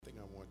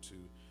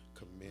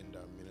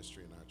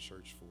ministry in our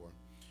church for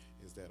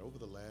is that over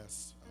the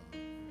last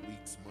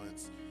weeks,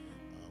 months,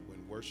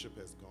 when worship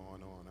has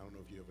gone on, I don't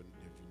know if you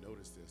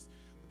noticed this,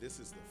 but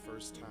this is the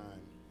first time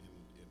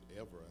in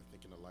ever, I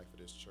think, in the life of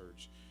this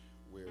church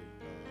where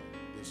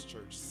this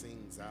church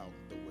sings out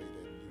the way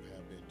that you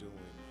have been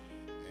doing.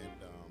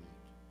 And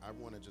I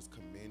want to just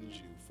commend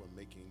you for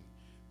making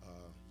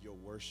your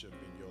worship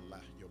and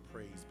your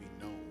praise be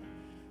known.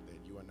 That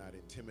you are not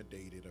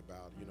intimidated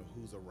about,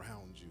 who's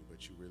around you,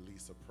 but you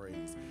release a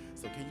praise.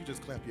 So can you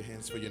just clap your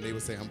hands for your neighbor?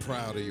 Say, I'm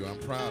proud of you. I'm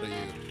proud of you.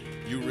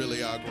 You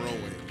really are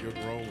growing. You're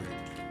growing.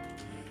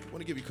 I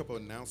want to give you a couple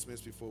of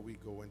announcements before we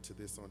go into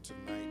this on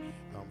tonight.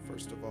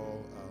 First of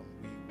all,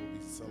 we will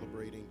be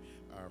celebrating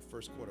our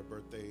first quarter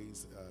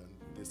birthdays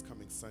this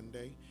coming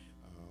Sunday.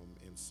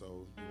 And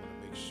so you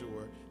want to make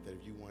sure that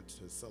if you want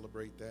to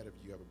celebrate that,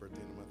 if you have a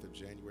birthday in the month of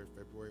January,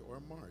 February, or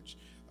March,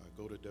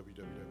 go to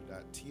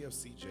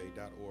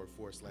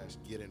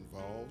www.tfcj.org/get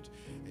involved,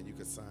 and you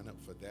can sign up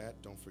for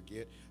that. Don't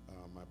forget,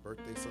 my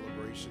birthday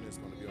celebration is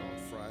going to be on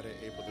Friday,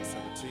 April the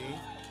 17th.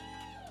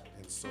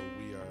 And so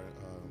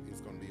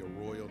it's going to be a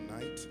royal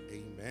night.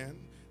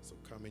 Amen. So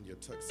come in your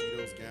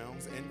tuxedos,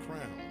 gowns, and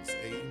crowns.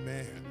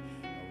 Amen.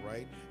 All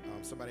right.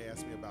 Somebody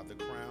asked me about the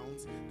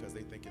crowns because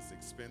they think it's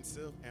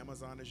expensive.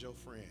 Amazon is your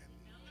friend.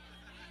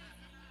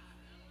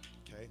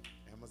 Okay?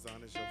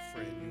 Amazon is your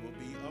friend. You will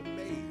be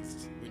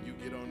amazed when you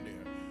get on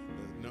there.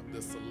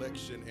 The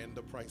selection and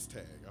the price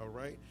tag. All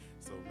right?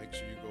 So make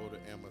sure you go to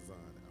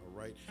Amazon. All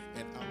right?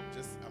 And I'm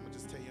gonna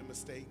just tell you a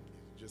mistake.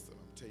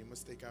 Tell you a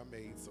mistake I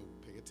made, so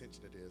pay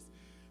attention to this.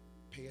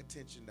 Pay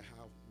attention to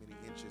how many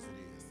inches it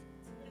is.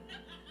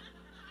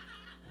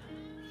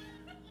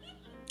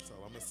 That's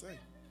all I'm going to say.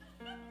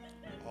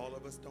 All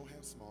of us don't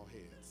have small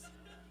heads.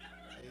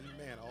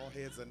 Amen. All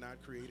heads are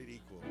not created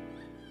equal.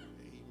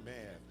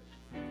 Amen.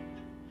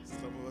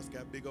 Some of us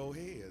got big old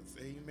heads.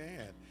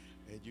 Amen.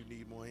 And you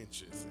need more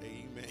inches.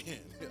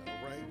 Amen.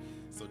 All right?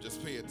 So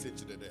just pay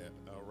attention to that.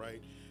 All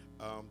right?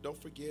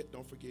 Don't forget,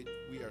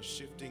 we are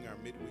shifting our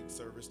midweek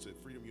service to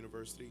Freedom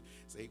University.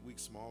 It's an 8-week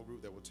small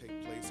group that will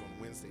take place on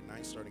Wednesday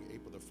night starting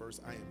April the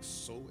 1st. I am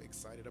so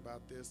excited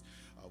about this,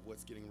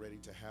 what's getting ready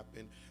to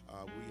happen.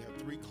 We have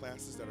 3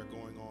 classes that are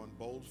going on: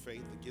 Bold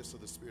Faith, the Gifts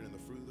of the Spirit, and the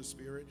Fruit of the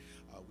Spirit.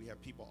 We have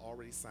people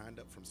already signed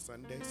up from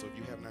Sunday, so if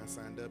you have not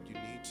signed up, you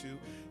need to.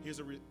 Here's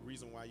a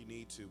reason why you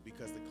need to: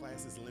 because the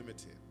class is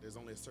limited. There's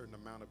only a certain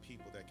amount of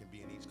people that can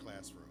be in each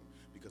classroom,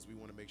 because we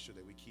want to make sure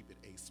that we keep it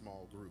a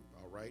small group,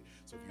 all right?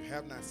 So if you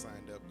have not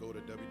signed up, go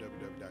to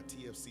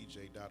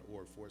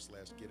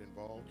www.tfcj.org/get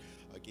involved.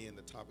 Again,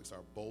 the topics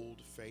are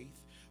bold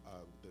faith,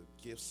 the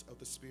gifts of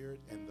the Spirit,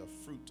 and the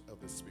fruit of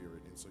the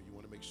Spirit. And so you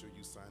want to make sure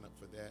you sign up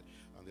for that.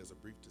 There's a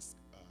brief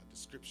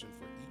description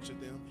for each of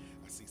them.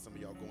 I see some of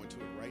y'all going to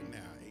it right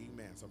now.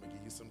 Amen. So I'm going to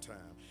give you some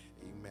time.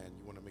 Amen.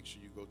 You want to make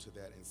sure you go to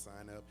that and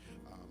sign up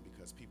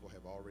because people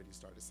have already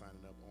started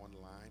signing up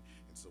online.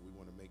 And so we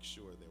want to make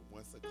sure that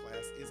once a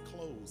class is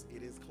closed,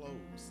 it is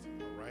closed.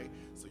 All right?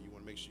 So you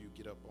want to make sure you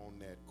get up on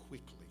that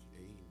quickly.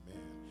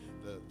 Amen.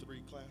 The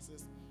 3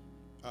 classes,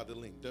 the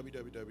link,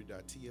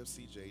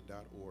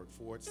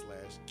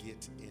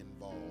 www.tfcj.org/get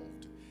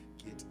involved.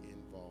 Get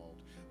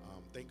involved.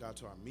 Thank God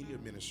to our media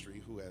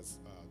ministry who has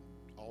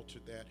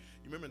altered that.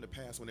 You remember in the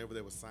past, whenever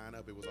there was sign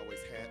up, it was always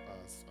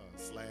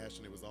slash,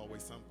 and it was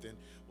always something.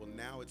 Well,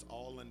 now it's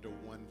all under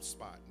one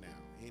spot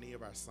now. Any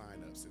of our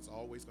sign-ups, it's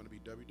always going to be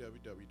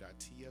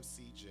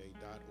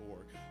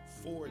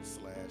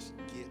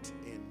www.tfcj.org/get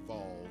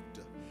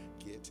involved.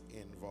 Get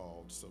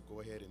involved. So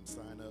go ahead and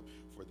sign up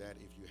for that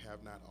if you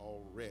have not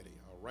already.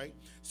 All right?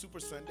 Super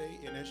Sunday,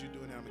 and as you're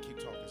doing that, I'm going to keep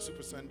talking.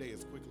 Super Sunday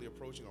is quickly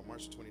approaching on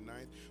March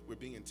 29th. We're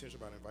being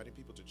intentional about inviting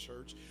people to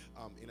church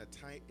in a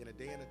day and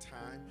a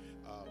time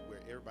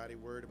where everybody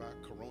worried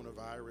about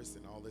coronavirus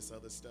and all this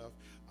other stuff.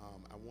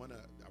 I want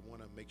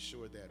to make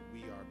sure that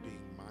we are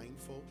being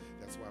mindful.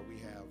 That's why we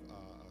have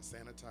a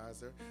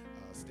sanitizer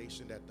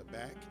stationed at the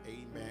back.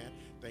 Amen.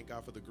 Thank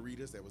God for the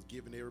greeters that was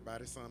giving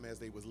everybody some as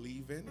they was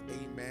leaving.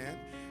 Amen.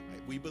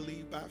 We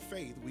believe by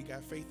faith. We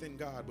got faith in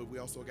God, but we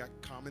also got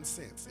common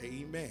sense.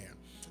 Amen.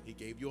 He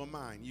gave you a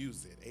mind.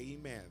 Use it.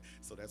 Amen.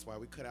 So that's why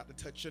we cut out to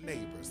touch your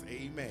neighbors.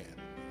 Amen.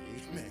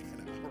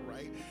 Amen. All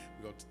right.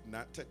 We're going to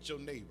not touch your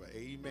neighbor.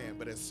 Amen.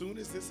 But as soon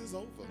as this is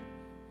over,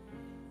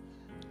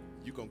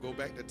 you're going to go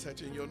back to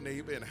touching your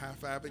neighbor and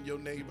high-fiving your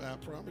neighbor. I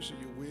promise you,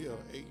 you will.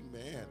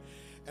 Amen.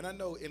 And I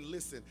know, and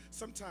listen,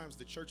 sometimes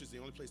the church is the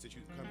only place that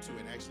you can come to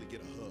and actually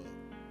get a hug.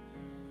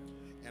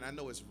 And I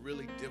know it's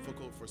really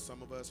difficult for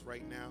some of us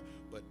right now,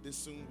 but this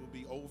soon will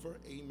be over.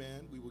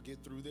 Amen. We will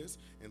get through this.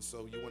 And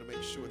so you want to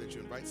make sure that you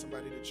invite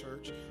somebody to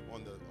church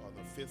on the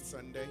 5th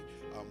Sunday.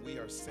 We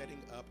are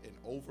setting up an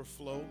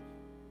overflow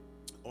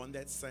on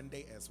that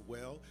Sunday as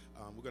well.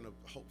 We're going to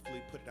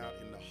hopefully put it out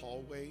in the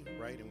hallway,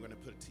 right? And we're going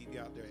to put a TV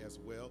out there as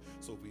well.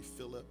 So if we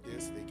fill up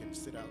this, they can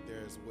sit out there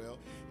as well.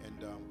 And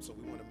so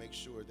we want to make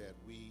sure that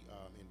we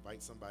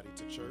invite somebody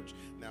to church.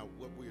 Now,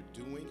 what we're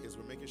doing is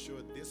we're making sure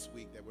this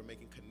week that we're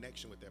making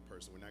connection with that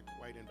person. We're not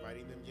quite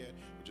inviting them yet.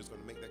 We're just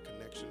going to make that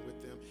connection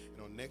with them.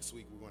 And on next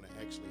week, we're going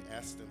to actually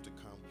ask them to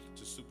come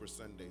to Super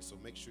Sunday. So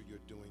make sure you're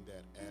doing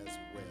that as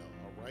well,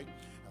 all right?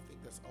 I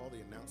think that's all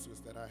the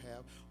announcements that I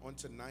have. On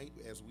tonight,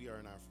 as we are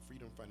in our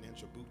Freedom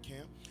Financial Boot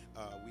Camp,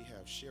 we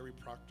have Sherry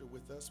Proctor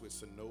with us with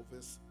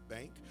Synovus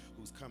Bank,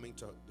 who's coming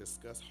to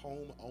discuss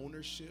home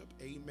ownership.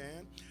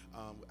 Amen.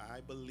 I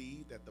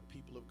believe that the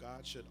people of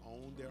God should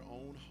own their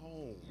own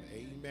home.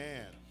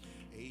 Amen.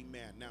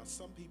 Amen. Now,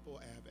 some people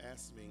have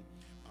asked me,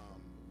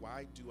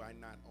 why do I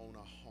not own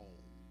a home?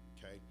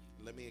 Okay,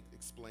 let me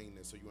explain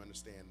this so you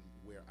understand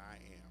where I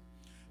am.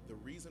 The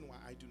reason why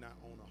I do not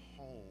own a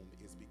home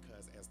is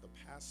because as the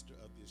pastor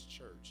of this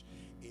church,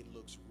 it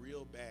looks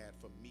real bad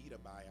for me to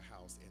buy a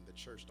house and the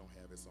church don't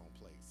have its own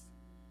place.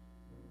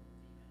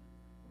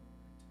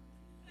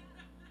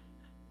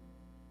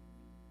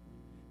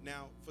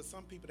 Now, for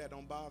some people that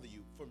don't bother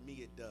you, for me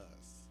it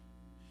does.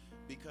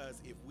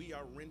 Because if we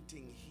are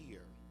renting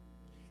here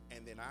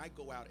and then I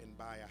go out and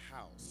buy a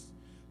house,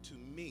 to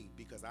me,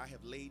 because I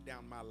have laid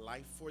down my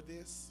life for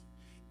this,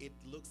 it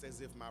looks as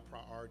if my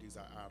priorities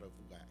are out of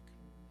whack.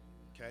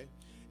 Okay?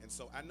 And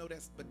so I know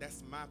but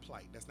that's my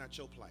plight. That's not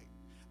your plight.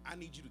 I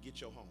need you to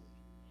get your home.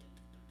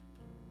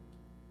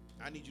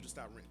 I need you to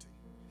stop renting.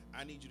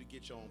 I need you to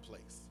get your own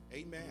place.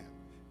 Amen.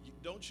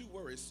 Don't you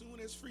worry. As soon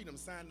as Freedom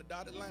signed the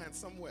dotted line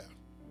somewhere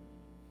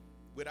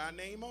with our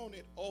name on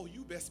it, oh,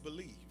 you best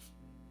believe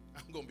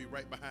I'm going to be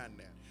right behind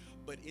that.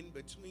 But in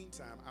between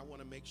time, I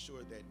want to make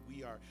sure that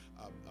we are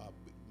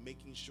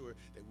making sure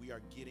that we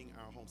are getting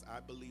our homes. I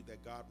believe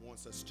that God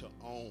wants us to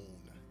own.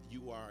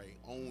 You are an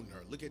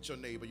owner. Look at your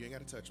neighbor. You ain't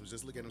got to touch him.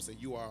 Just look at him and say,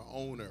 you are an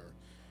owner.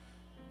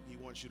 He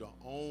wants you to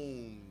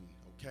own,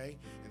 okay?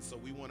 And so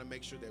we want to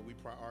make sure that we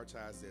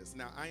prioritize this.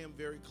 Now, I am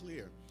very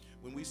clear.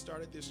 When we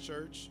started this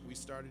church, we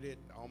started it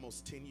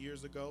almost 10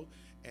 years ago.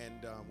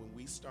 And when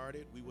we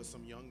started, we were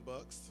some young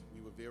bucks.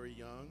 We were very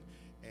young.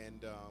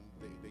 And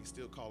they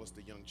still call us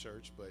the young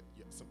church, but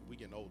we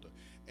getting older.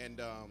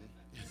 And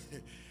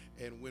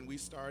and when we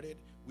started,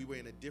 we were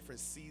in a different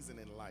season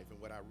in life. And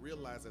what I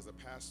realized as a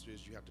pastor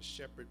is you have to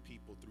shepherd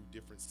people through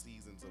different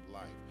seasons of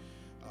life.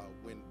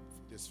 When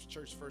this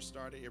church first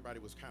started, everybody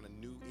was kind of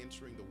new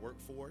entering the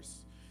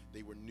workforce.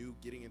 They were new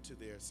getting into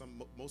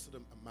most of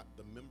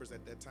the members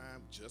at that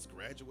time just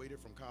graduated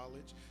from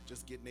college,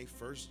 just getting their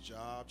first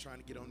job, trying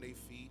to get on their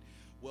feet.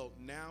 Well,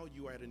 now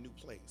you are at a new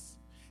place.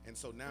 And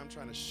so now I'm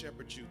trying to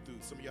shepherd you through.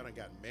 Some of y'all done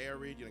got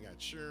married, you done got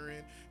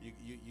children,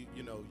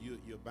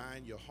 you're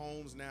buying your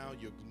homes now,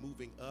 you're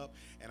moving up,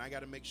 and I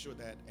got to make sure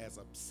that as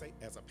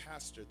a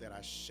pastor that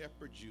I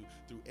shepherd you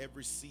through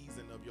every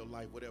season of your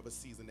life, whatever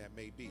season that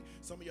may be.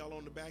 Some of y'all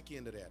on the back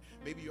end of that.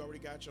 Maybe you already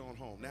got your own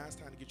home. Now it's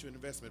time to get you an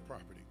investment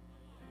property.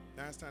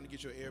 Now it's time to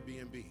get your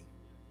Airbnb.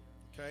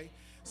 Okay?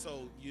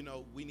 So,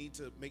 we need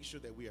to make sure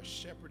that we are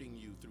shepherding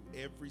you through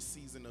every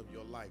season of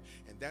your life.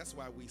 And that's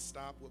why we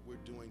stop what we're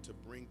doing to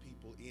bring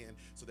people in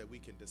so that we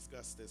can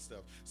discuss this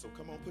stuff. So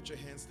come on, put your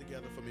hands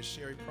together for Miss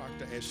Sherry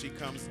Proctor as she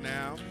comes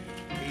now,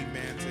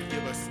 amen, to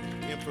give us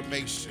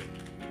information.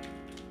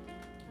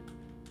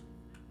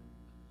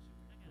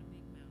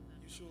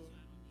 You sure?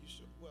 You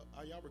sure? Well,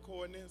 are y'all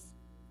recording this?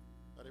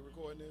 Are they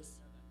recording this?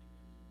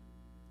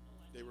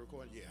 They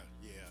recording? Yeah,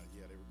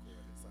 they recording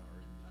it. Sorry.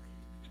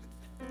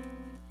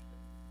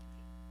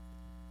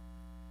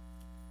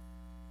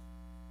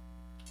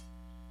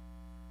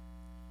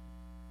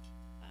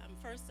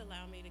 First,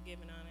 allow me to give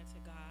an honor to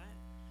God,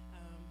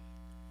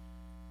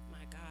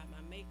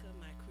 my maker,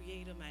 my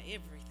creator, my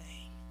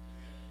everything.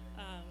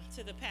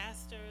 To the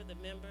pastor, the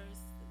members,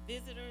 the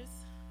visitors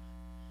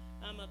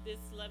of this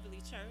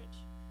lovely church.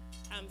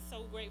 I'm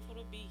so grateful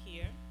to be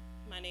here.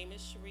 My name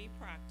is Sherry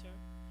Proctor.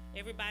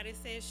 Everybody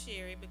says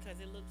Sherry because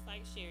it looks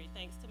like Sherry.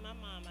 Thanks to my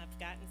mom, I've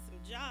gotten some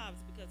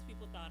jobs because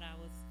people thought I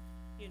was,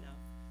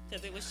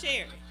 because it was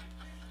Sherry.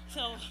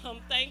 So I'm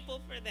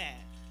thankful for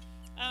that.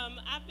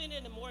 I've been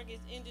in the mortgage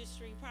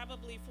industry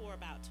probably for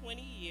about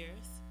 20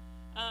 years.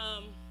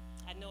 I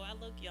know I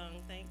look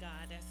young, thank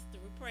God. That's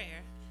through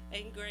prayer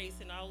and grace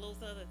and all those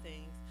other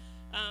things.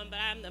 But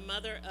I'm the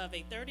mother of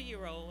a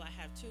 30-year-old. I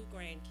have 2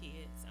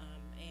 grandkids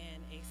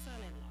and a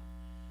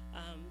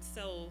son-in-law.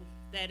 So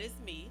that is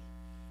me.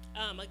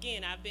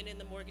 Again, I've been in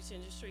the mortgage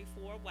industry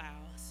for a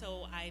while,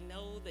 so I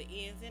know the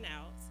ins and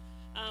outs.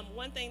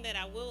 One thing that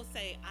I will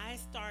say, I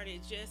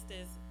started just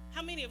as,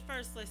 how many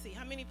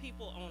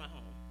people own a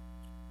home?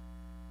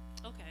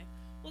 Okay,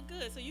 well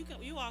good, so you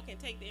all can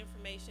take the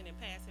information and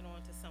pass it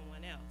on to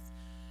someone else.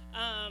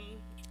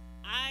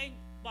 I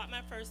bought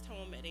my first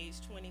home at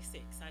age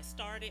 26. I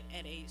started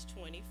at age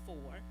 24.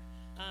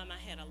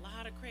 I had a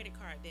lot of credit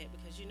card debt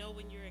because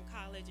when you're in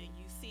college and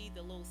you see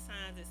the little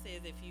signs that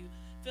says if you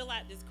fill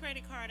out this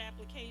credit card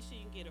application,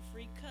 you can get a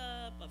free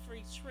cup, a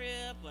free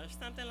trip, or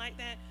something like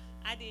that.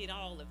 I did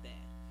all of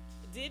that.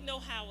 didn't know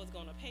how I was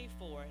going to pay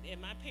for it,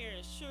 and my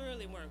parents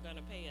surely weren't going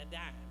to pay a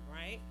dime,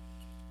 right?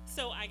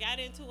 So I got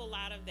into a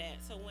lot of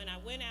that. So when I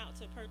went out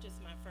to purchase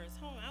my first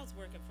home, I was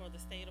working for the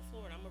state of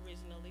Florida. I'm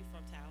originally from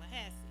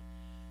Tallahassee.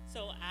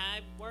 So I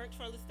worked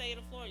for the state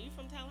of Florida. You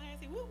from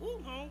Tallahassee? Woo,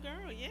 woo, home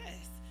girl,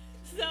 yes.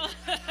 So,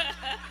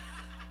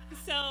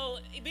 so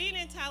being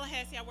in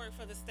Tallahassee, I worked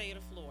for the state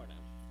of Florida.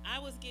 I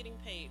was getting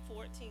paid $14,000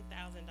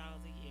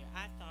 a year.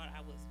 I thought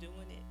I was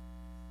doing it.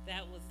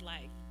 That was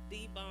like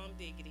the bomb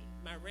diggity.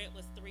 My rent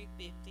was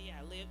 $350.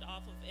 I lived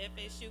off of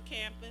FSU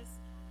campus.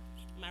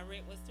 My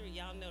rent was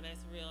y'all know that's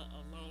real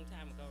a long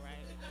time ago,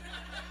 right?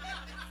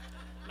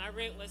 My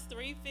rent was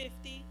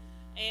 $350,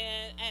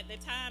 and at the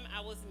time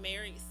I was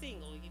married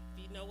single, if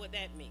you know what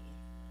that means.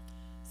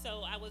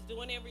 So I was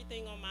doing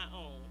everything on my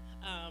own,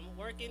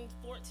 working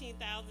 $14,000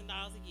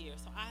 a year.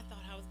 So I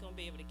thought I was gonna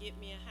be able to get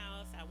me a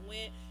house. I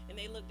went and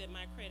they looked at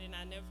my credit, and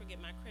I never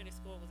forget, my credit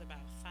score was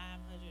about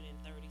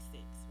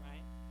 536,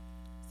 right?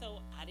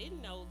 So I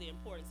didn't know the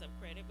importance of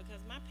credit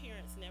because my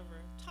parents never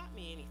taught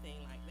me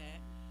anything like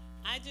that.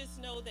 I just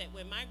know that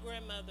when my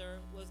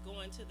grandmother was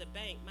going to the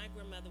bank, my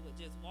grandmother would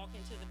just walk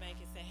into the bank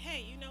and say,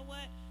 hey, you know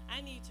what? I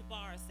need to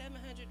borrow $700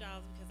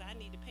 because I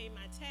need to pay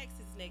my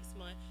taxes next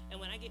month, and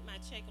when I get my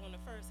check on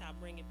the 1st, I'll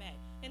bring it back.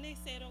 And they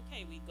said,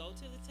 okay, we go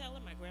to the teller,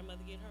 my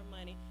grandmother get her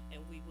money,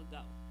 and we would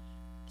go.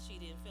 She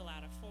didn't fill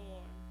out a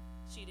form.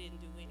 She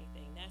didn't do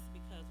anything. That's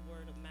because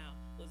word of mouth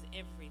was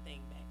everything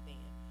back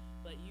then.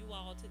 But you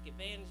all took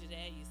advantage of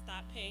that. You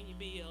stopped paying your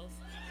bills.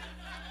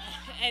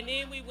 And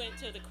then we went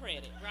to the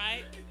credit,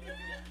 right?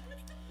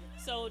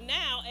 So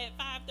now at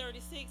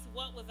 536,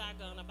 what was I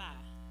gonna buy?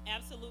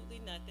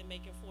 Absolutely nothing,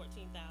 making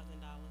 $14,000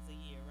 a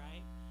year,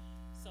 right?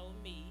 So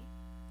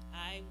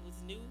I was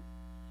new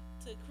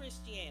to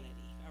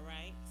Christianity, all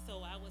right?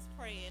 So I was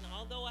praying,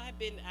 although I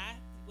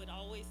would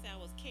always say I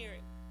was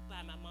carried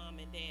by my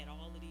mom and dad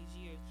all of these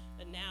years,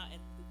 but now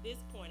at this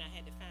point I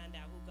had to find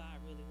out who God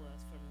really was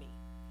for me.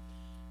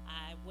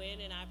 I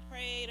went and I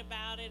prayed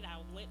about it. I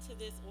went to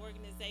this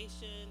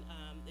organization.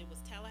 It was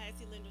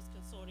Tallahassee Lenders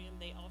Consortium.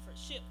 They offered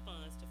SHIP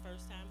funds to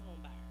first-time home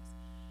buyers.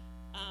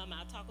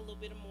 I'll talk a little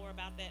bit more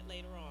about that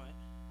later on.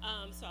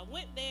 So I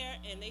went there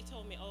and they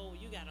told me, oh,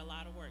 you got a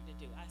lot of work to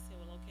do. I said,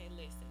 well, okay,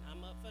 listen,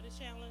 I'm up for the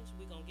challenge.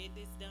 We're going to get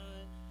this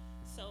done.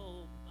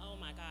 So, oh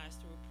my gosh,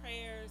 through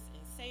prayers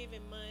and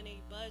saving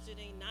money,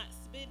 budgeting, not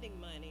spending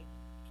money,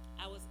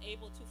 I was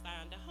able to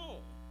find a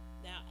home.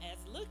 Now, as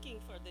looking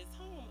for this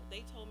home,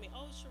 they told me,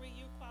 oh, Cherie,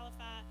 you're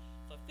qualified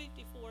for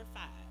 54.5.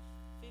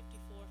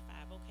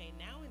 54.5. Okay,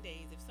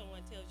 nowadays, if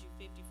someone tells you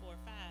 54.5,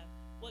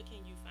 what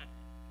can you find?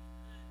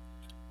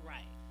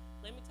 Right.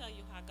 Let me tell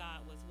you how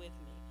God was with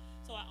me.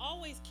 So I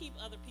always keep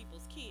other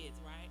people's kids,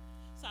 right?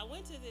 So I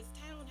went to this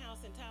townhouse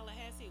in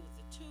Tallahassee. It was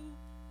a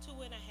two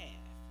and a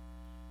half.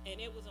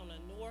 And it was on the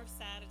north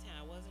side of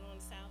town. It wasn't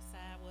on the south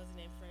side, wasn't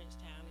in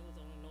Frenchtown. It was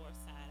on the north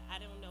side.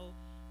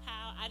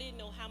 I didn't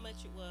know how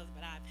much it was,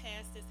 but I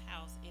passed this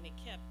house and it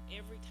kept,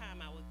 every time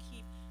I would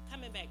keep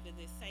coming back to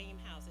this same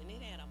house, and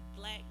it had a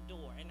black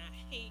door, and I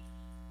hate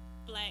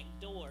black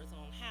doors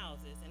on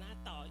houses. And I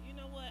thought, you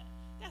know what?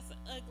 That's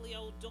an ugly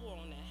old door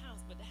on that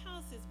house, but the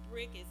house is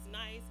brick, it's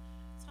nice.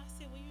 So I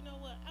said, well, you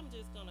know what? I'm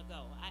just gonna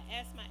go. I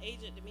asked my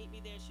agent to meet me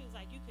there. She was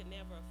like, you could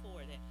never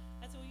afford it.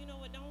 I said, well, you know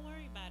what? Don't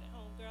worry about it,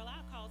 homegirl.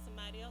 I'll call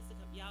somebody else to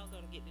come. Y'all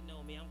gonna get to know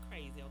me. I'm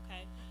crazy,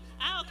 okay?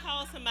 I'll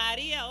call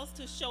somebody else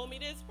to show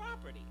me this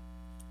property.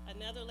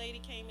 Another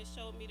lady came and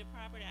showed me the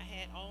property. I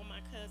had all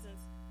my cousins,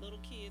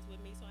 little kids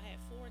with me, so I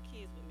had 4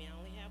 kids with me. I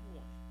only have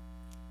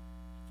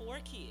 1.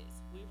 4 kids.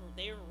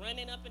 They were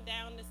running up and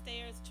down the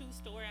stairs. True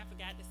story, I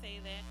forgot to say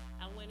that.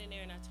 I went in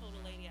there and I told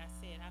the lady, I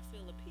said, I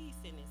feel a peace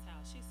in this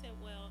house. She said,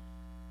 well,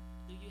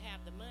 do you have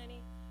the money?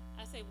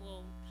 I said,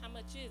 well, how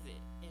much is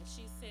it? And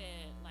she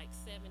said, like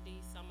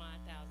 $70-some-odd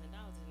thousand.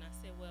 And I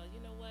said, well, you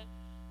know what?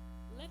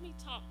 Let me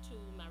talk to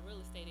my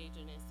real estate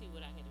agent and see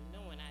what I can do,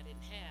 knowing I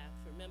didn't have.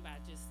 Remember, I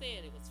just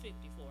said it was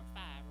 54.5,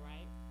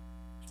 right?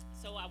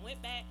 So I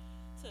went back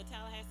to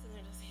Tallahassee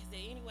and I said, is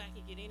there any way I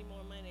can get any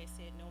more money? They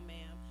said, no,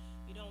 ma'am,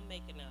 you don't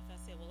make enough. I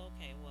said, well,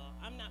 okay, well,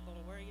 I'm not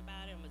gonna worry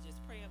about it. I'm gonna just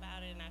pray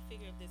about it, and I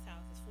figure if this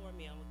house is for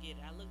me, I'm gonna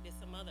get it. I looked at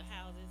some other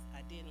houses,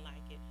 I didn't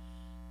like it.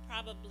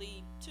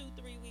 Probably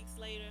 2-3 weeks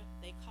later,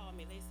 they called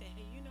me. They said,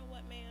 hey, you know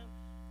what, ma'am?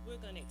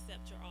 We're gonna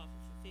accept your offer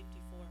for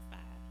 54.5.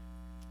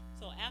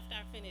 So after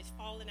I finished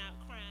falling out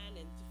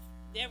crying and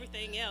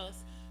everything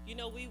else, you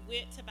know, we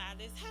went to buy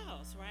this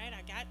house, right?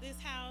 I got this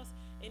house,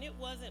 and it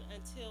wasn't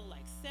until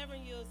like several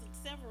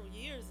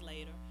years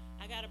later,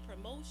 I got a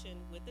promotion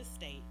with the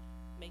state,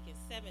 making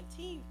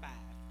 $17.5.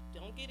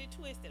 Don't get it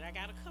twisted. I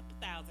got a couple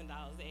 $1,000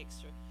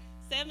 extra.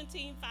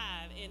 $17.5,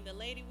 and the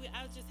lady,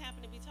 I was just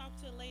happened to be talking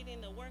to a lady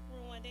in the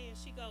workroom one day, and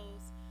she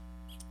goes,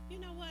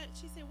 you know what?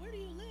 She said, where do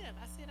you live?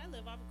 I said, I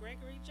live off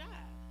Gregory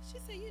Drive.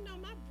 She said, you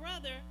know, my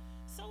brother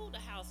sold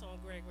a house on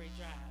Gregory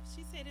Drive.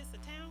 She said, it's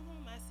a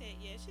townhome? I said,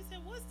 yeah. She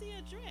said, what's the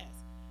address?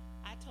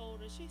 I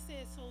told her. She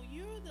said, so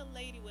you're the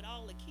lady with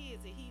all the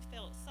kids that he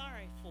felt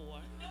sorry for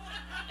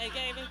and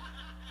gave him.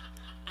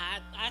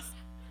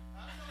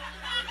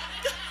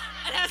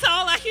 That's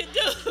all I could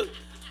do.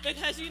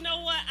 Because you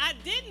know what? I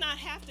did not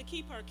have to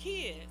keep her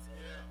kids.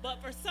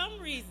 But for some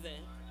reason,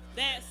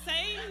 that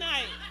same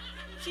night,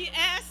 she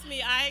asked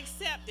me, I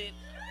accepted,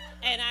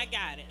 and I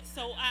got it.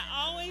 So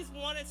I always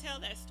want to tell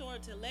that story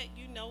to let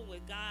you know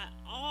with God,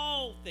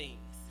 all things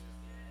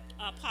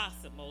are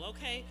possible,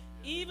 okay?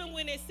 Even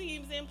when it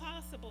seems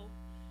impossible,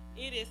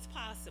 it is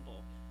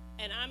possible.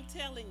 And I'm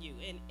telling you,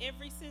 and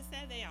ever since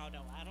that day,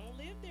 although I don't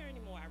live there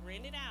anymore, I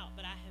rent it out,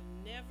 but I have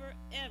never,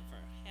 ever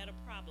had a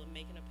problem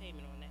making a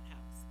payment on that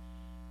house.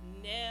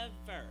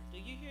 Never.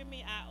 Do you hear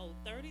me? I owe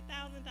 $30,000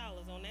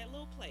 on that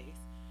little place.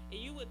 And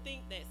you would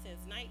think that since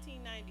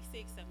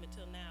 1996 up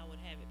until now I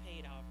would have it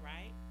paid off,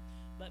 right?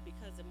 But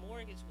because the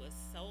mortgage was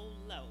so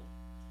low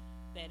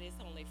that it's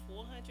only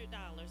 $400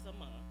 a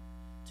month,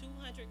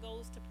 200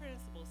 goes to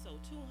principal, so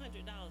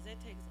 $200, that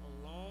takes a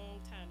long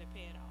time to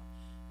pay it off.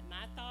 And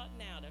my thought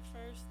now, the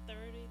first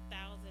 $30,000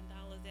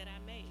 that I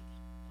make,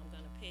 I'm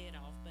going to pay it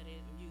off, but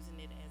I'm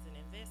using it as an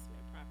investment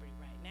property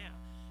right now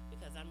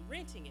because I'm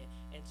renting it.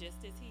 And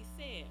just as he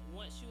said,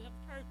 once you have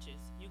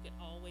purchased, you can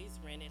always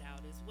rent it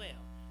out as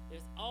well.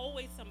 There's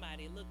always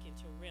somebody looking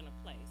to rent a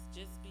place.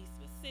 Just be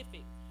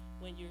specific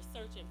when you're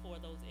searching for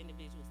those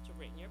individuals to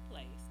rent your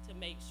place to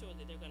make sure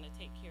that they're going to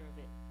take care of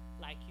it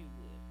like you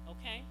would,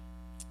 okay?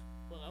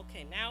 Well,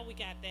 okay, now we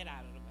got that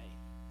out of the way.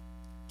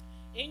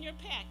 In your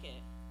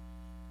packet,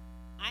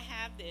 I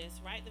have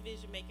this, write the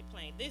vision, make it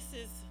plain. This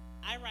is,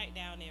 I write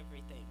down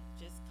everything.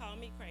 Just call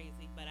me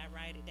crazy, but I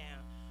write it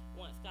down.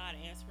 Once God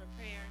answers a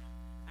prayer,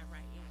 I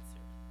write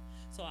answer.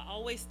 So I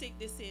always stick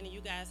this in, and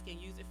you guys can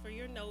use it for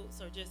your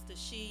notes or just a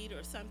sheet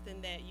or something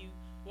that you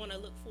want to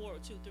look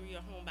forward to through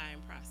your home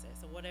buying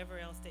process or whatever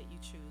else that you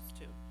choose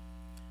to.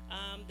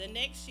 The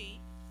next sheet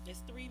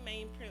is 3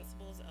 main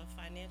principles of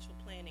financial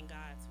planning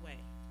God's way.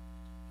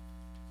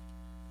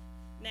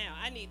 Now,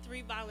 I need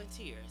 3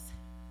 volunteers.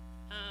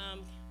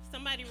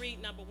 Somebody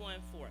read number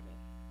 1 for me.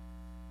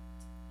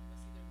 You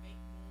must either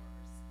make more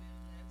or spend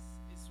less.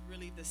 It's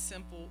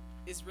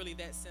really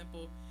that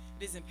simple.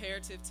 It is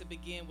imperative to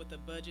begin with a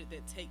budget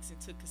that takes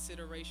into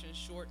consideration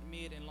short,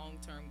 mid, and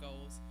long-term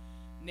goals.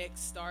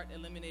 Next, start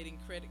eliminating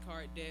credit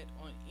card debt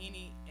on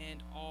any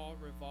and all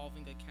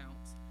revolving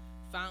accounts.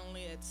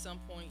 Finally, at some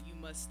point, you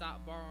must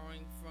stop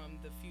borrowing from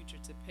the future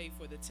to pay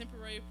for the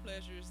temporary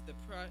pleasures the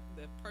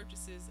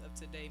purchases of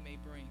today may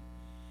bring.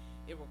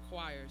 It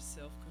requires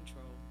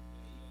self-control.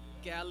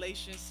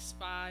 Galatians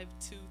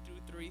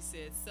 5:2-3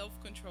 says,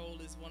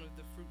 self-control is one of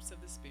the fruits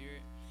of the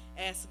Spirit.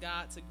 Ask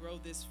God to grow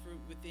this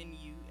fruit within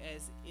you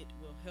as it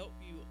will help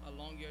you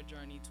along your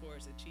journey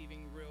towards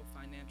achieving real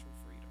financial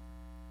freedom.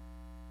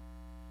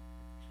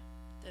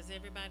 Does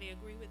everybody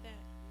agree with that?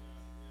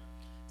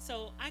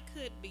 So I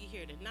could be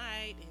here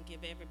tonight and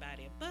give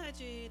everybody a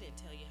budget and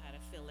tell you how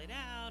to fill it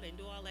out and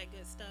do all that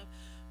good stuff.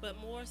 But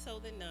more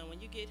so than none, when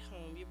you get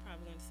home, you're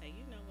probably going to say,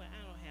 you know what, I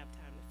don't have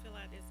time to fill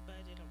out this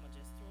budget. I'm going to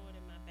just throw it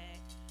in my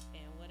bag,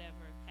 and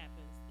whatever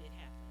happens, it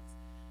happens.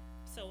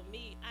 So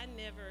me, I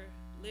never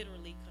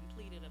literally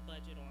completed a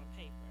budget on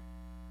paper.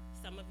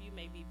 Some of you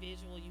may be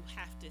visual. You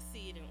have to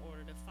see it in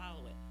order to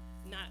follow it.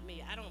 Not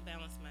me. I don't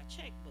balance my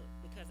checkbook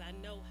because I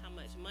know how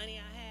much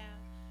money I have.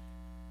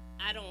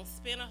 I don't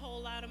spend a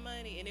whole lot of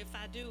money, and if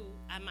I do,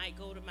 I might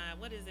go to my,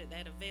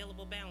 that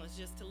available balance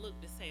just to look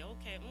to say,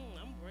 okay,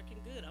 I'm working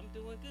good, I'm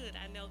doing good.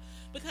 I know,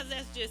 because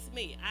that's just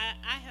me.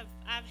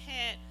 I've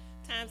had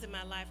times in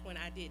my life when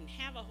I didn't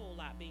have a whole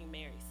lot being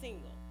married,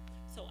 single.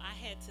 So I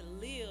had to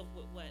live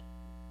with what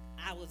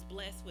I was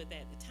blessed with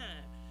at the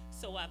time.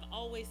 So I've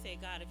always said,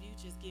 God, if you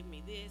just give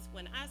me this.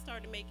 When I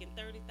started making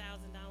 $30,000,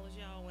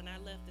 y'all, when I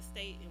left the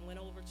state and went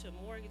over to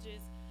mortgages,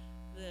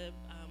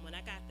 when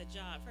I got the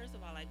job, first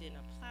of all, I didn't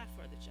apply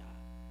for the job.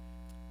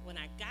 When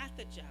I got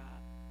the job,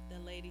 the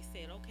lady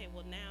said, okay,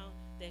 well, now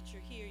that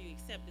you're here, you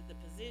accepted the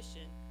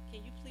position,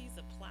 can you please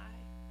apply?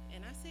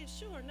 And I said,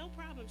 sure, no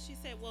problem. She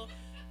said, well,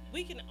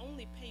 we can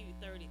only pay you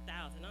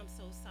 $30,000. I'm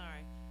so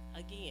sorry.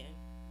 Again.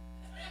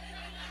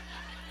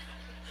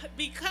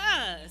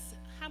 Because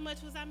how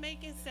much was I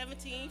making?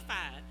 $17,500.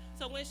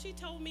 So when she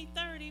told me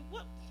 30,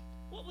 what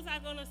was I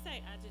gonna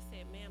say? I just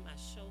said, ma'am, I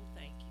sure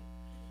thank you.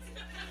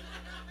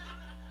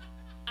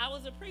 I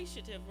was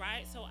appreciative,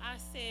 right? So I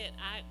said,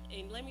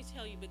 and let me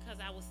tell you, because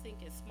I was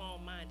thinking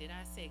small-minded,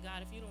 I said, God,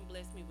 if you don't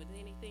bless me with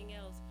anything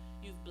else,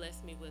 you've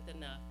blessed me with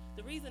enough.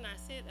 The reason I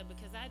said that,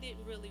 because I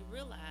didn't really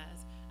realize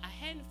I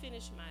hadn't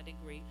finished my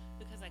degree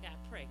because I got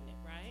pregnant,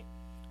 right?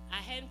 I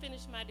hadn't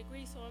finished my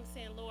degree, so I'm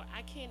saying, Lord,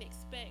 I can't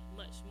expect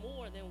much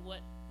more than what,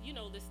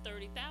 this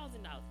 $30,000.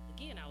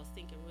 Again, I was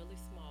thinking really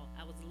small.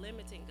 I was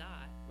limiting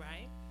God,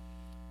 right?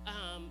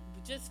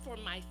 Just for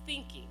my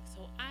thinking.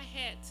 So I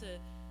had to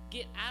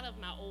get out of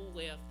my old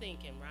way of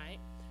thinking, right?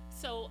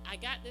 So I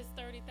got this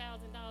 $30,000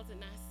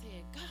 and I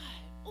said,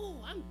 God,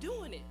 I'm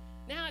doing it.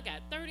 Now I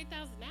got $30,000,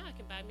 now I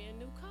can buy me a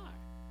new car.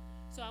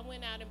 So I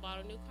went out and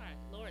bought a new car.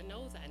 Lord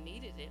knows I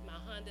needed it. My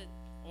Honda,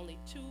 only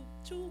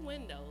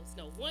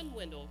one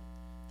window,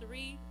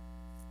 3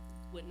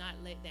 would not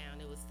let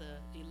down. It was the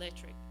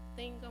electric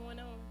thing going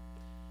on.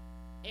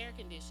 Air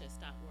conditioning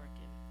stopped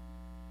working.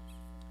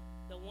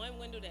 The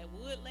one window that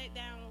would let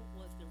down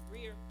was the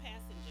rear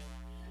passenger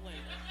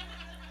window.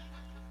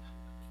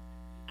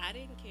 I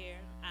didn't care.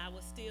 I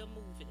was still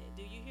moving it.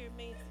 Do you hear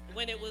me?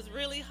 When it was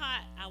really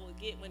hot,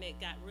 when it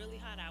got really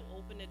hot, I would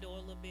open the door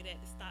a little bit at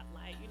the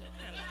stoplight,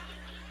 kind of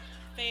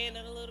fan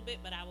it a little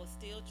bit, but I was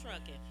still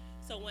trucking.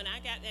 So when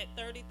I got that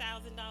 $30,000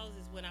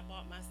 is when I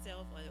bought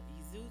myself a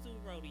Isuzu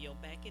Rodeo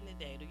back in the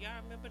day. Do y'all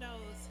remember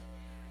those?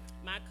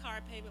 My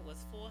car payment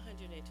was $420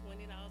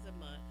 a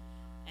month.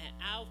 And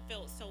I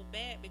felt so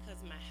bad because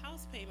my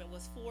house payment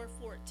was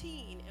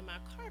 $414 and my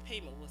car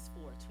payment was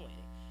 $420.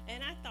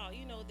 And I thought,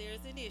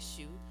 there's an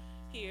issue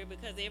here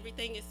because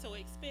everything is so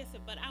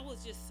expensive. But I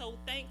was just so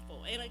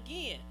thankful. And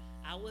again,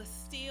 I was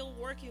still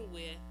working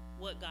with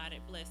what God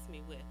had blessed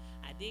me with.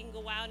 I didn't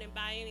go out and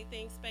buy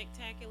anything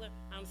spectacular.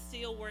 I'm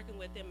still working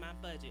within my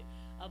budget.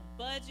 A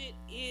budget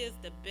is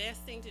the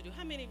best thing to do.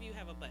 How many of you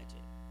have a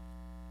budget?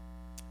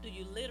 Do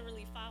you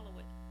literally follow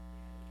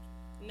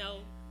it? No?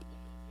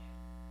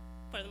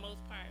 For the most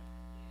part?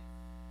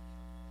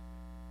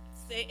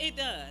 It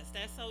does.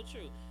 That's so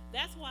true.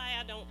 That's why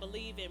I don't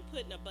believe in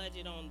putting a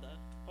budget on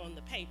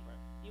the paper.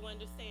 You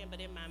understand?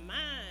 But in my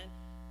mind,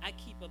 I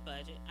keep a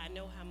budget. I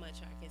know how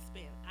much I can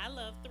spend. I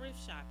love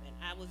thrift shopping.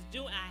 I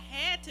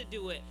had to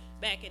do it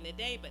back in the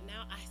day, but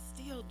now I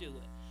still do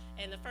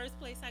it. And the first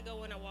place I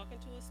go when I walk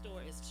into a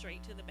store is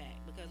straight to the back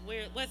because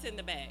what's in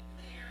the bag?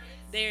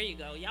 There you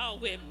go. Y'all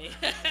with me.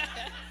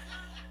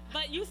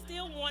 But you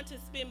still want to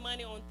spend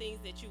money on things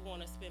that you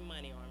want to spend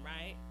money on,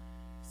 right?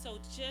 So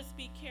just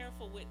be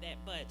careful with that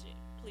budget,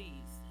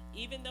 please.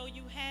 Even though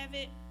you have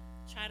it,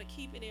 try to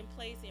keep it in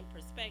place, in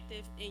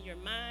perspective, in your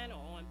mind or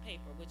on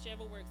paper,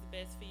 whichever works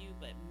best for you,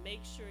 but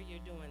make sure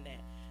you're doing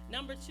that.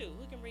 Number 2,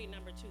 who can read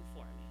number 2 for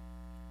me?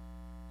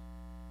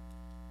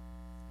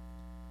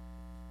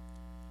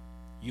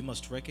 You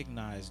must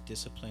recognize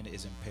discipline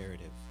is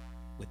imperative.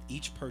 With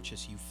each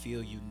purchase you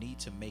feel you need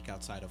to make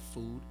outside of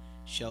food,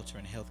 shelter,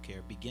 and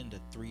healthcare, begin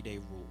the 3-day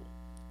rule.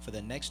 For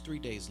the next 3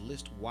 days,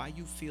 list why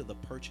you feel the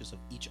purchase of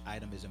each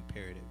item is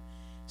imperative.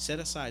 Set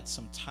aside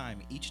some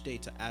time each day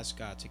to ask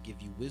God to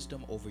give you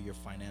wisdom over your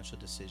financial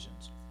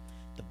decisions.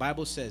 The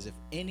Bible says if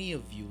any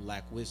of you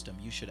lack wisdom,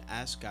 you should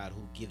ask God,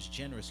 who gives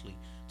generously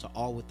to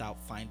all without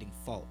finding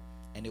fault,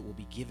 and it will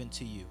be given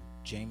to you.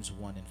 James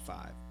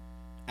 1:5.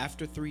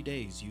 After 3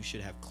 days, you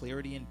should have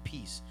clarity and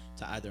peace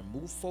to either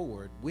move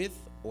forward with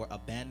or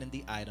abandon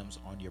the items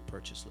on your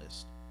purchase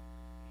list.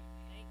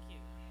 Thank you.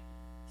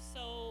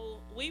 So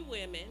we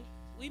women,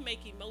 we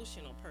make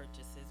emotional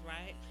purchases,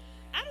 right?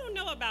 I don't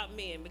know about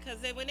men because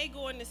when they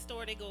go in the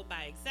store, they go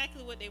buy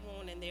exactly what they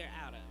want and they're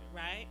out of it,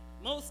 right?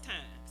 Most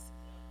times.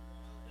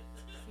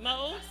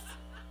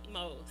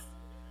 Most.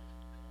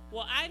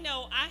 Well, I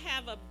know I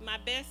have my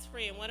best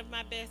friend, one of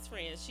my best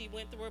friends. She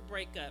went through a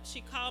breakup.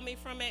 She called me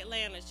from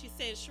Atlanta. She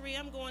said, Sheree,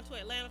 I'm going to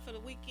Atlanta for the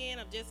weekend.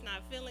 I'm just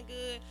not feeling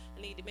good.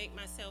 I need to make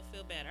myself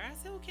feel better. I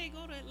said, okay,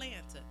 go to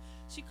Atlanta.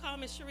 She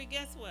called me, Sheree,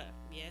 guess what?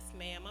 Yes,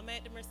 ma'am. I'm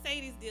at the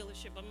Mercedes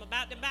dealership. I'm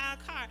about to buy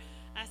a car.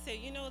 I said,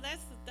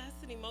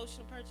 that's an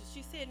emotional purchase.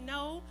 She said,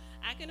 no,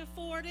 I can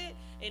afford it,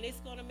 and it's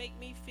going to make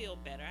me feel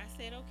better. I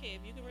said, okay,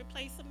 if you can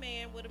replace a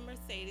man with a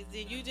Mercedes,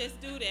 then you just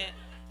do that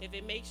if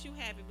it makes you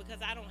happy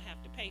because I don't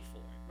have to pay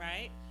for it,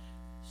 right?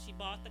 She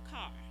bought the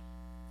car.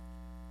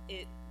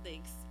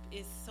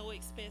 It's so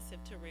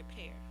expensive to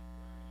repair,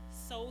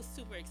 so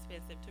super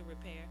expensive to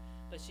repair,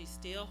 but she's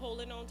still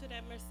holding on to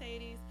that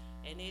Mercedes,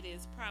 and it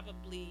is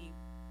probably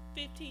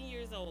 15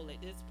 years old at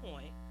this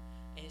point,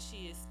 and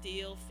she is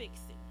still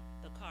fixing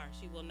the car.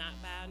 She will not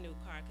buy a new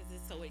car because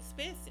it's so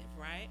expensive,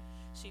 right?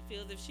 She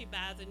feels if she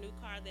buys a new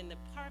car, then the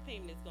car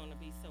payment is going to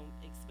be so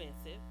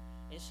expensive,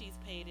 and she's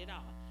paid it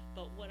off.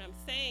 But what I'm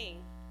saying,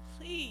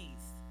 please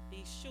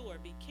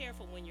be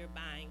careful when you're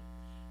buying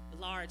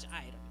large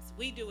items.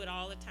 We do it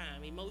all the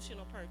time,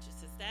 emotional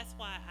purchases. That's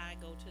why I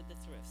go to the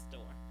thrift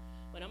store.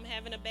 When I'm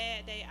having a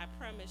bad day, I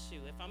promise you,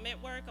 if I'm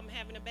at work, I'm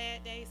having a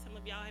bad day, some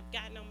of y'all have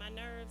gotten on my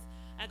nerves,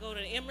 I go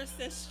to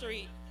Emerson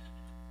Street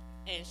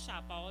and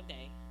shop all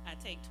day. I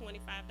take $25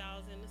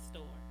 in the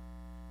store.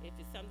 If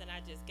it's something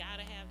I just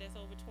gotta have that's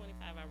over 25,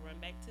 I run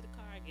back to the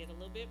car, I get a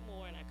little bit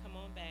more, and I come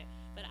on back.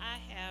 But I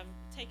have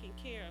taken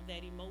care of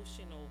that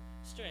emotional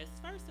stress.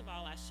 First of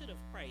all, I should have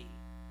prayed.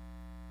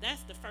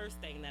 That's the first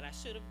thing that I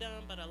should have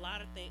done. But a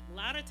lot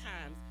of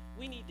times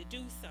we need to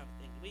do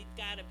something. We've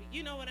got to be,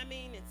 you know what I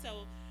mean? And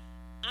so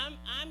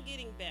I'm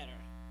getting better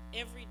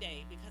every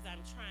day because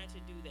I'm trying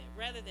to do that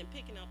rather than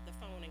picking up the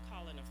phone and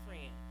calling a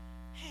friend.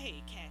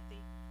 Hey,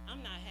 Kathy,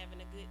 I'm not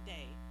having a good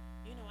day.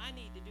 I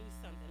need to do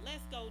something.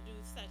 Let's go do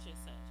such and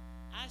such.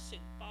 I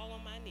should fall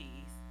on my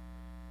knees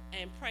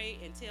and pray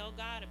and tell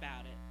God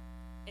about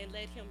it and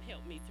let him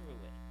help me through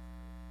it.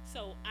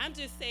 So I'm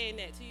just saying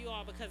that to you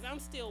all because I'm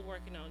still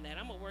working on that.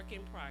 I'm a work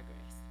in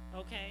progress,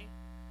 okay?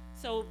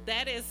 So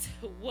that is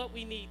what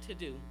we need to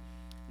do.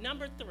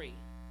 Number 3.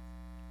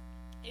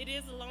 It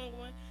is a long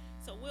one,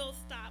 so we'll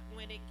stop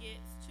when it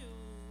gets to,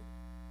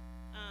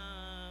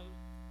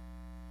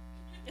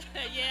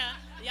 yeah,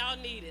 y'all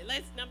need it.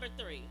 Let's number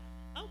 3.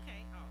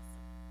 Okay, awesome.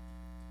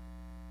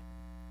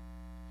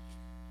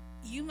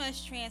 You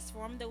must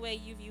transform the way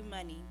you view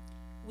money.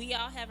 We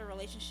all have a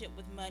relationship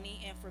with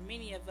money, and for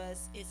many of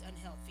us, it's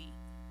unhealthy.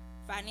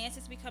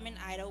 Finances become an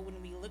idol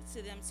when we look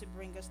to them to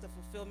bring us the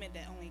fulfillment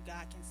that only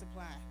God can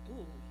supply.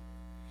 Ooh.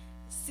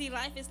 See,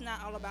 life is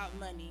not all about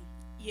money,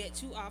 yet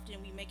too often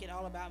we make it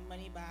all about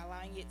money by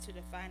allowing it to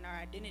define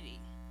our identity,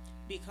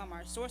 become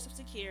our source of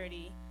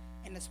security,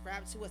 and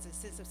ascribe to us a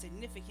sense of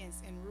significance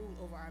and rule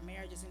over our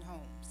marriages and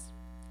homes.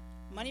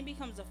 Money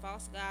becomes a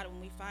false god when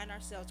we find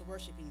ourselves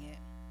worshiping it.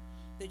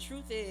 The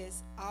truth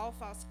is, all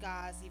false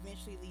gods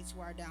eventually lead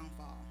to our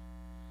downfall.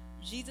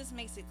 Jesus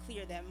makes it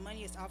clear that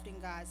money is often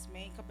God's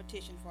main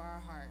competition for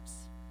our hearts.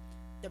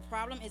 The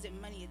problem isn't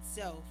money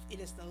itself, it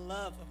is the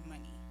love of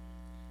money.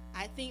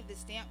 I think the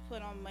stamp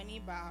put on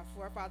money by our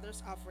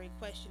forefathers offer a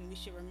question we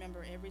should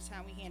remember every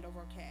time we hand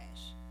over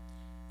cash.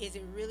 Is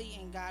it really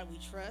in God we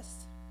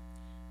trust?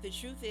 The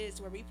truth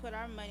is, where we put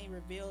our money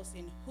reveals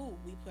in who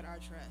we put our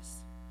trust.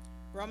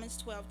 Romans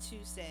 12:2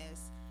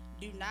 says,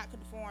 "Do not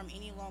conform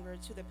any longer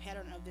to the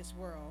pattern of this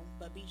world,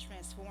 but be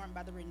transformed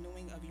by the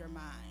renewing of your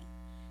mind.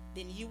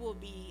 Then you will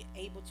be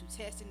able to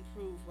test and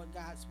prove what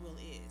God's will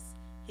is,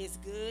 his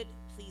good,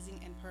 pleasing,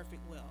 and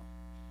perfect will."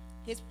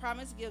 His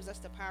promise gives us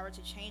the power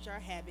to change our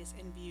habits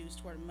and views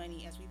toward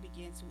money as we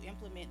begin to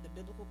implement the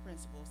biblical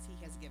principles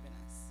he has given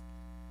us.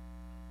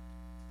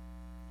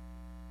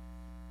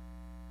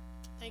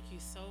 Thank you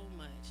so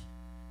much.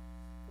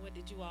 What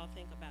did you all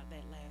think about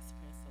that last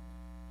principle?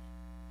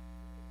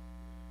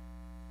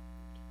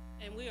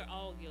 And we are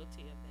all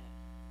guilty of that.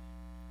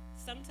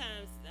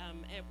 Sometimes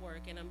at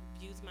work, and I'm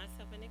use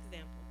myself an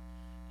example,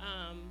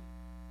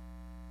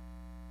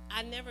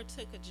 I never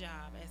took a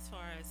job as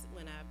far as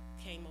when I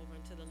came over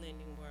into the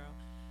lending world.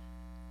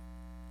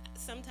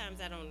 Sometimes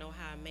I don't know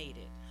how I made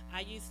it.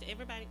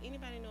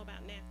 Anybody know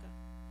about NACA?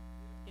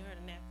 You heard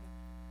of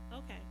NACA?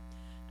 Okay.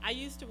 I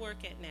used to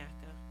work at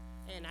NACA,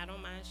 and I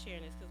don't mind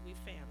sharing this because we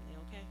family,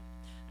 okay?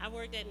 I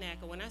worked at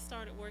NACA. When I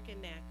started working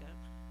NACA,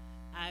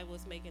 I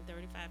was making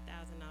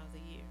 $35,000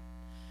 a year.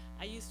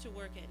 I used to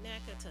work at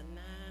NACA till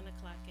 9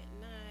 o'clock at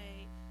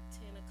night,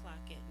 10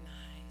 o'clock at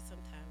night,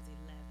 sometimes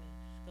 11.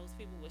 Those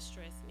people would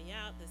stress me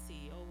out. The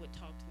CEO would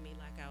talk to me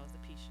like I was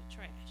a piece of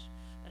trash.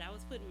 But I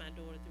was putting my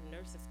daughter through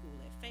nursing school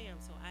at FAM,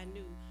 so I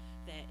knew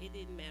that it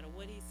didn't matter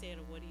what he said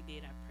or what he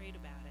did. I prayed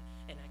about it,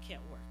 and I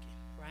kept working,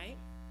 right?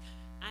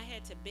 I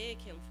had to beg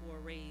him for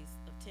a raise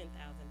of $10,000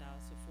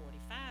 to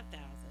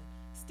 $45,000,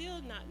 still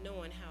not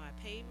knowing how I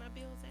paid my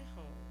bills at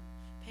home,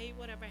 paid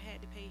whatever I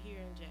had to pay here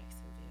in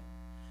Jacksonville,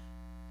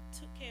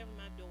 took care of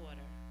my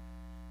daughter,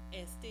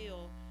 and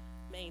still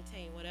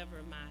maintained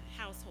whatever my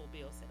household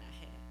bills that I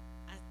had.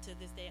 To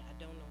this day, I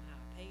don't know how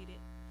I paid it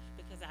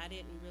because I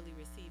didn't really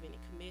receive any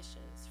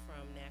commissions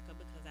from NACA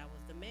because I was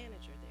the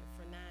manager there.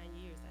 For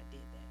 9 years, I did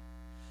that.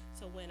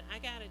 So when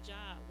I got a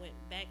job, went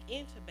back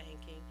into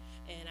banking,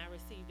 and I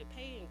received a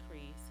pay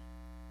increase,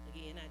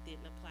 again, I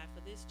didn't apply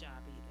for this job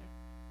either.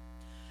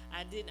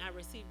 I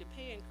received a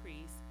pay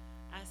increase.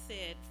 I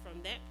said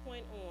from that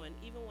point on,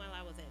 even while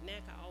I was at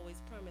NACA, I always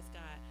promised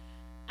God,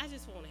 I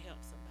just want to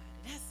help somebody,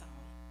 that's all.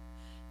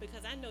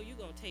 Because I know you're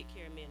going to take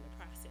care of me in the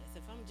process.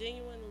 If I'm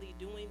genuinely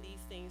doing these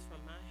things from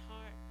my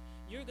heart,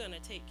 you're going to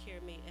take care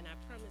of me, and I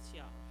promise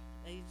y'all.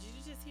 Did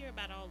you just hear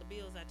about all the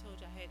bills I told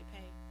you I had to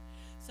pay?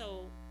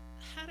 So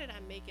how did I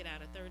make it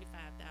out of $35,000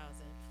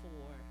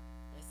 for,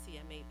 let's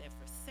see, I made that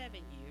for 7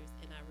 years,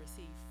 and I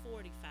received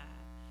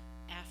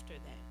 $45,000 after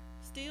that.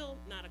 Still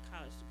not a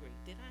college degree.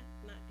 Did I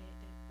not add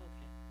that?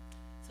 Okay.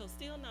 So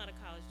still not a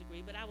college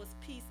degree, but I was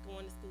peace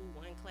going to school,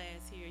 one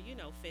class here,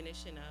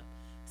 finishing up.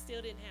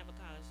 Still didn't have a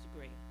college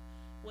degree.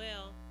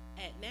 Well,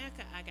 at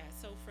NACA, I got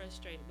so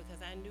frustrated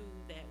because I knew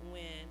that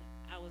when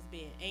I was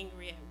being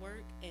angry at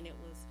work and it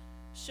was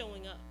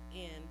showing up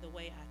in the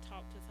way I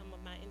talked to some of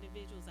my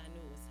individuals, I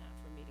knew it was time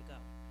for me to go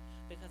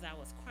because I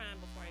was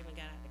crying before I even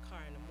got out of the car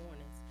in the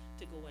mornings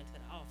to go into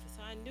the office.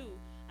 So I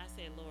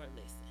said, Lord,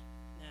 listen,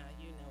 now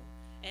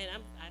and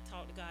I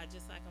talk to God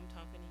just like I'm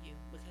talking to you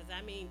because,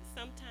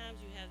 sometimes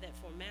you have that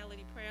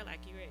formality prayer like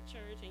you're at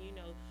church and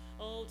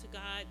oh, to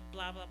God,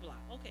 blah, blah, blah.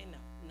 Okay, no.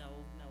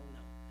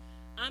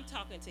 I'm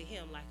talking to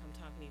him like I'm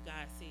talking to you.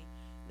 God, see,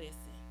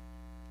 listen,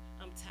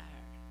 I'm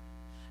tired.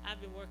 I've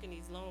been working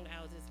these long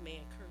hours. This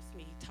man cursed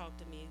me. He talked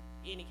to me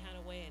any kind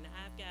of way, and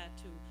I've got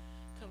to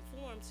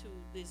conform to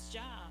this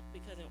job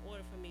because in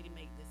order for me to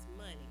make this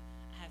money,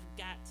 I've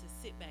got to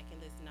sit back and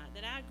listen. Not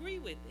that I agree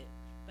with it,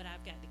 but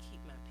I've got to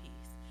keep my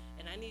peace.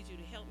 And I need you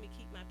to help me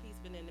keep my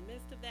peace, but in the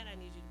midst of that, I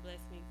need you to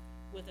bless me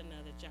with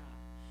another job.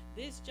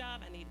 This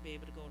job, I need to be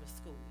able to go to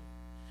school.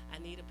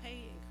 I need a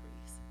pay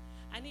increase.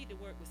 I need to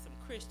work with some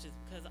Christians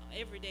because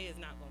every day is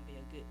not going to be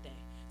a good day.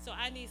 So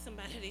I need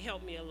somebody to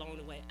help me along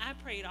the way. I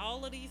prayed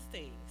all of these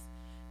things.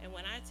 And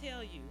when I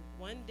tell you,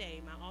 one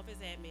day my office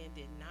admin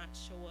did not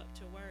show up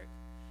to work.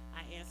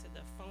 I answered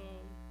the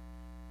phone.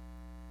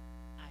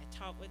 I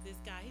talked with this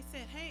guy. He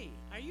said, hey,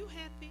 are you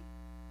happy?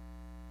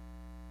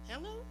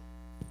 Hello?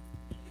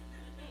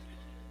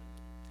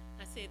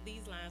 I said,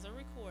 these lines are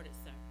recorded,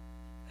 sir.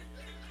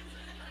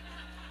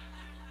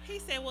 He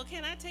said, well,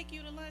 can I take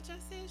you to lunch? I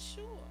said,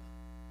 sure.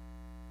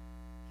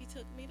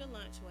 took me to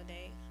lunch one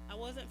day. I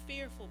wasn't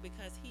fearful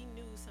because he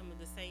knew some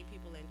of the same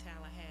people in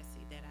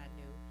Tallahassee that I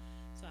knew.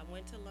 So I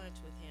went to lunch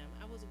with him.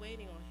 I was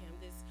waiting on him.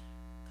 This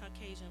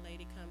Caucasian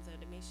lady comes up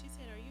to me. She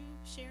said, "Are you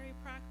Sherry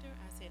Proctor?"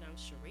 I said, "I'm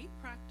Cherie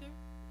Proctor."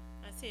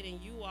 I said,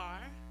 "And you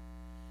are?"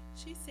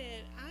 She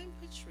said, "I'm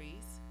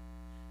Patrice.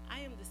 I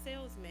am the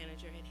sales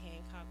manager at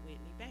Hancock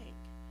Whitney Bank."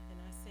 And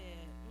I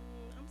said,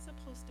 "I'm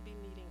supposed to be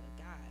meeting a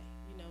guy,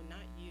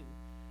 not you."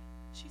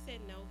 She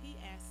said, "No, he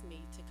asked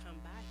me to come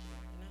by here."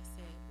 And I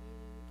said,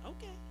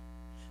 "Okay."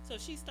 So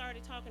she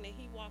started talking, and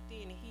he walked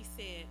in, and he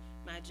said,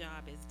 "My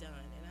job is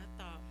done." And I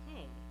thought,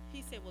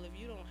 He said, "Well, if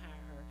you don't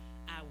hire her,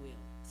 I will.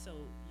 So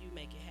you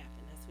make it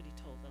happen." That's what he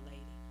told the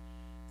lady.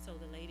 So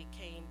the lady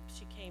came.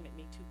 She came at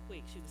me too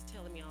quick. She was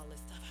telling me all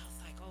this stuff. I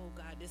was like, "Oh,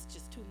 God, this is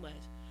just too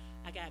much."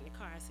 I got in the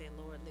car. I said,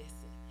 "Lord,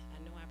 listen, I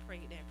know I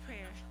prayed that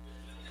prayer,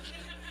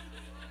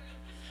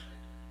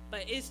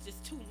 but it's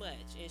just too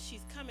much. And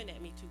she's coming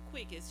at me too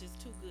quick. It's just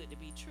too good to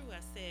be true."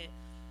 I said,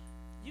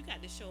 "You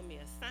got to show me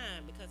a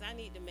sign, because I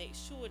need to make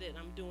sure that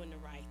I'm doing the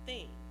right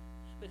thing.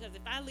 Because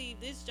if I leave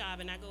this job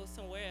and I go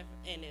somewhere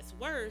and it's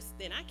worse,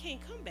 then I can't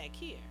come back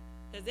here,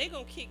 because they're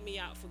going to kick me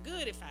out for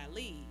good if I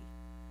leave."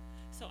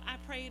 So I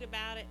prayed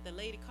about it. The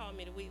lady called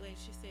me the week later.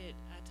 She said,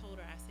 I told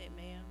her, I said,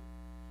 "Ma'am,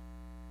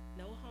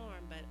 no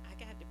harm, but I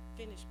got to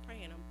finish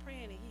praying. I'm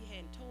praying," and he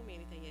hadn't told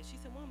me anything yet. She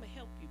said, "Well, I'm going to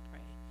help you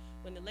pray."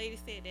 When the lady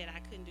said that,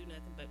 I couldn't do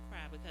nothing but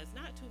cry, because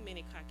not too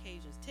many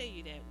Caucasians tell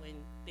you that when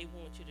they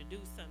want you to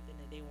do something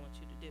that they want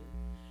you to do.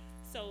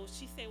 So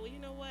she said, "Well, you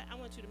know what? I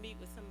want you to meet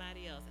with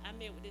somebody else." I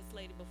met with this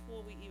lady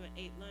before we even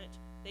ate lunch.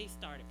 They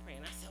started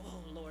praying. I said,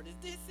 "Oh, Lord, is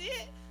this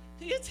it?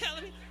 You're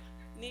telling me?"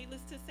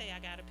 Needless to say, I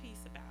got a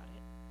peace about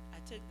it. I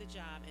took the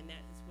job, and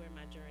that is where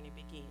my journey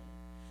began.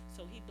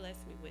 So he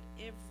blessed me with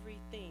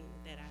everything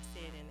that I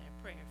said in that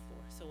prayer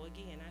for. So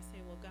again, I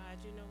said, "Well, God,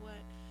 you know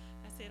what?"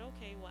 I said,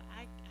 "Okay, well,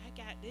 I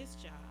got this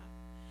job."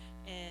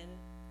 And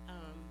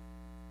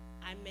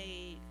I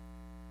made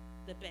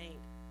the bank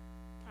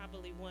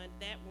probably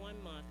that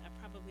one month, I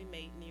probably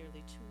made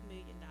nearly $2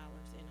 million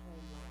in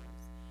home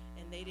loans.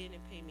 And they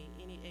didn't pay me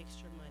any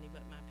extra money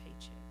but my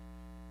paycheck.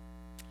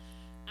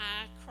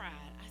 I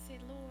cried. I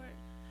said, "Lord,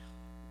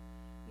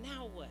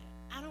 now what?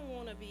 I don't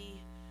want to be,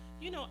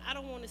 I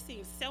don't want to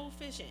seem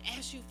selfish and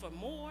ask you for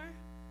more."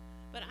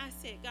 But I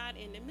said, "God,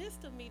 in the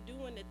midst of me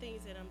doing the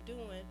things that I'm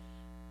doing,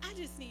 I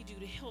just need you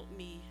to help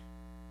me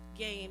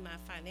gain my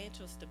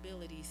financial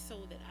stability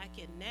so that I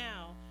can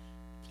now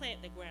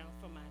plant the ground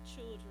for my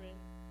children,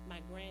 my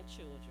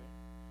grandchildren,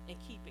 and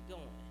keep it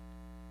going."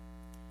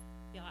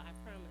 Y'all, I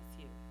promise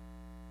you,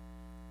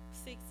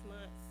 6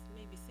 months,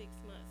 maybe 6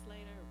 months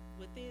later,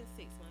 within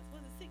 6 months,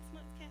 was it 6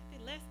 months, Kathy?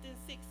 Less than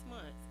 6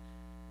 months,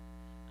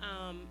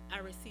 I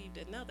received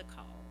another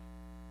call,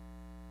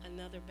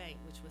 another bank,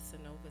 which was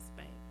Synovus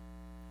Bank.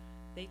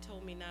 They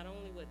told me not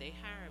only would they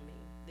hire me,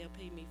 they'll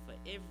pay me for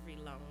every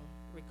loan,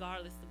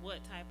 regardless of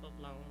what type of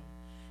loan,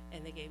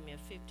 and they gave me a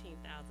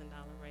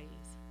 $15,000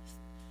 raise.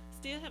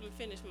 Still haven't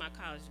finished my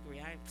college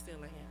degree.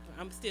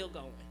 I'm still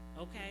going,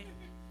 okay?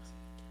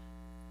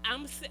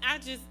 I'm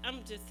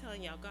just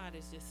telling y'all, God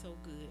is just so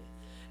good.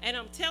 And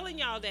I'm telling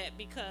y'all that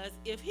because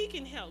if he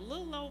can help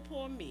little old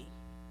poor me,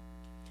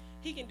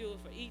 he can do it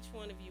for each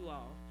one of you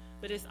all.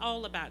 But it's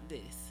all about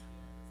this.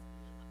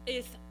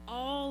 It's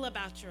all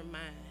about your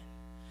mind.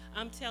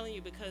 I'm telling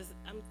you, because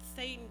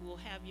Satan will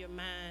have your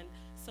mind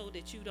so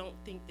that you don't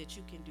think that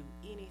you can do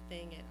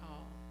anything at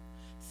all.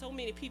 So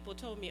many people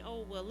told me,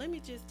 "Oh, well, let me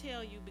just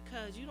tell you,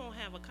 because you don't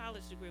have a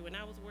college degree." When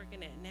I was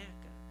working at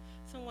NACA,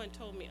 someone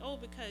told me, "Oh,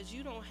 because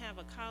you don't have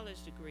a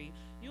college degree,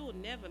 you'll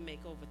never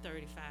make over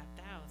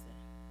 $35,000.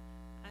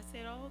 I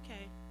said, "Oh,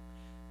 okay.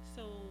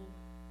 So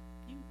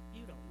you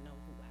don't know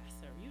who I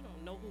serve. You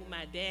don't know who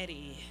my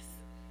daddy is."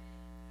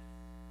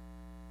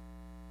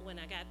 When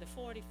I got to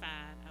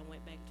 45, I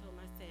went back and told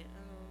him, I said,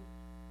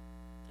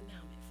 "Now I'm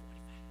at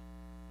 45.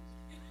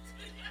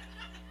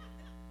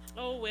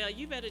 "Oh, well,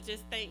 you better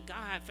just thank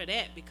God for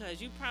that, because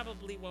you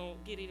probably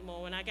won't get any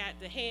more." When I got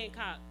to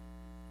Hancock,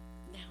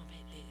 now I'm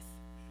at this.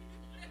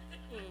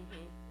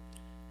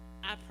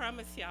 I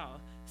promise y'all.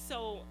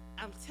 So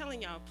I'm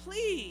telling y'all,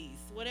 please,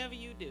 whatever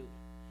you do,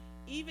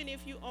 even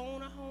if you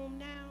own a home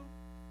now,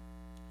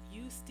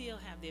 you still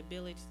have the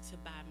ability to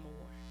buy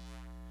more.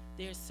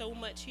 There's so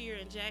much here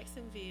in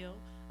Jacksonville.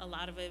 A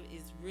lot of it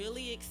is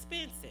really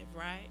expensive,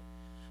 right?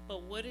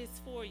 But what is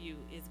for you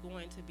is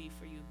going to be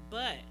for you.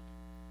 But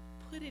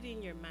put it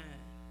in your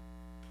mind.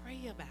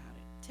 Pray about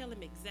it. Tell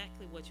him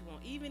exactly what you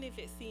want, even if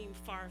it seems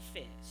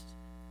far-fetched.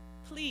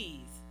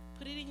 Please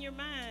put it in your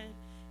mind,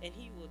 and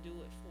he will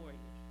do it for you.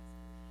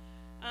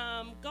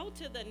 Go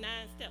to the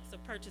 9 steps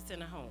of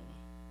purchasing a home.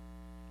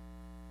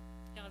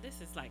 Y'all,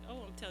 this is like,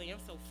 I'm telling you,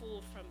 I'm so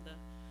full from the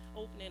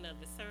opening of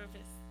the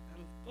service.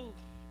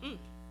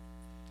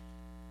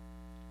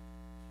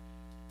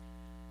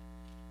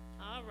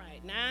 All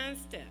right, 9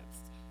 steps.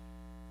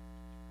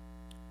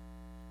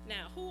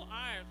 Now,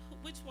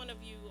 which one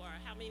of you, or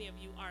how many of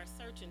you are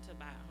searching to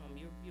buy a home?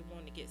 You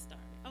want to get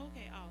started.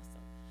 Okay,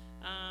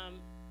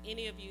 awesome.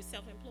 Any of you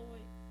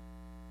self-employed?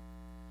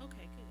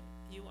 Okay, good.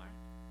 You are?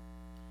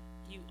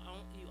 You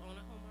own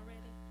a home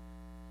already?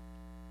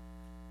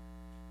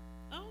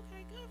 Oh,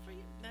 okay, good for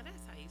you. Now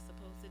that's how you're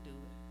supposed to do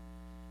it.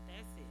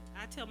 That's it.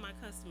 I tell my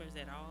customers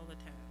that all the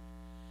time.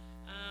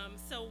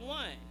 So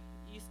one,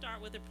 you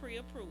start with a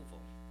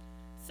pre-approval.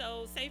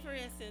 So say for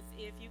instance,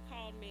 if you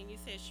called me and you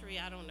said, Cherie,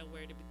 I don't know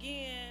where to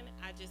begin.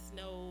 I just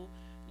know,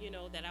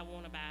 that I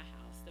want to buy a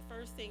house. The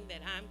first thing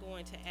that I'm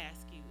going to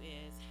ask you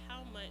is,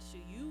 how much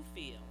do you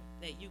feel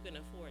that you can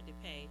afford to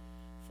pay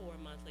for a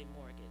monthly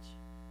mortgage,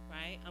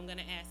 right? I'm going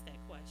to ask that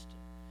question.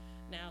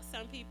 Now,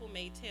 some people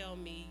may tell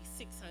me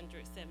 $600,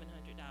 $700,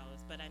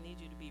 but I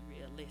need you to be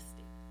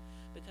realistic,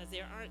 because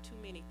there aren't too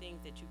many things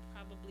that you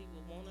probably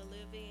will want to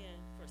live in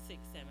for $600,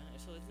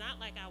 $700. So it's not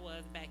like I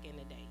was back in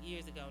the day,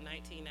 years ago,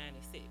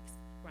 1996,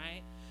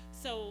 right?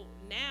 So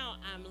now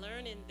I'm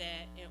learning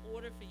that in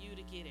order for you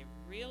to get a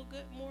real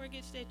good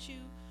mortgage that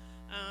you,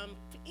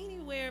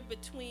 anywhere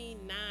between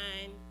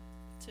 $900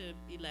 to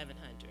 $1,100.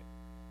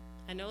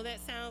 I know that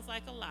sounds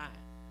like a lot,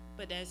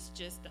 but that's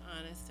just the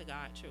honest to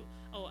God truth.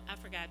 Oh, I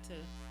forgot to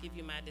give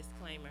you my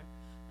disclaimer.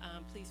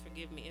 Please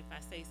forgive me if I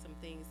say some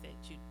things that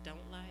you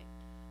don't like.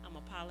 I'm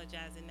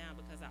apologizing now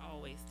because I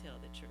always tell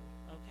the truth,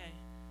 okay?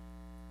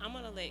 I'm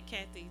gonna let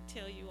Kathy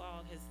tell you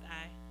all, because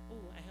I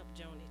help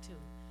Joni too.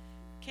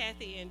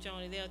 Kathy and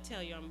Joni, they'll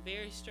tell you I'm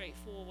very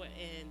straightforward,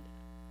 and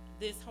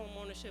this home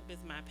ownership is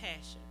my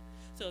passion.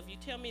 So if you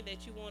tell me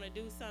that you wanna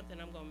do something,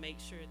 I'm gonna make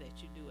sure that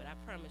you do it. I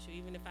promise you,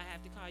 even if I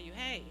have to call you,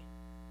 hey,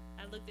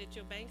 I looked at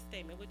your bank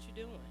statement, what you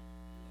doing?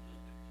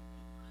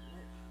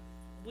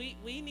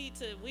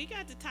 We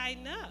got to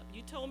tighten up.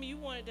 You told me you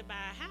wanted to buy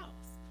a house.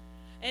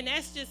 And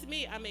that's just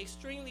me. I'm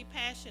extremely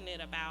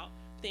passionate about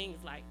things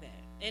like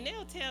that. And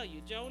they'll tell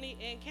you, Joni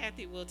and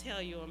Kathy will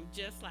tell you I'm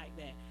just like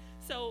that.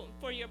 So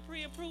for your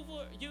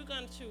pre-approval, you're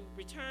going to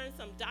return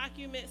some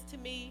documents to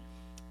me.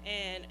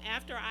 And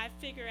after I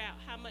figure out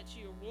how much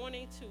you're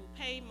wanting to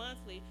pay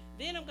monthly,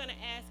 then I'm going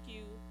to ask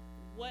you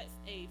what's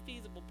a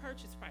feasible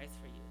purchase price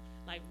for you.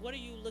 Like, what are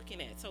you looking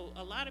at? So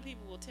a lot of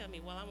people will tell me,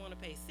 well, I want to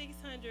pay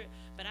 $600,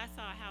 but I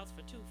saw a house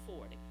for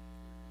 $240.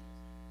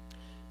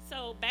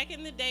 So back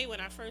in the day when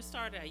I first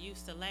started, I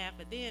used to laugh,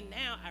 but then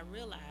now I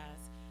realize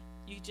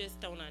you just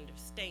don't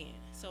understand.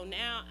 So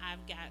now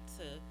I've got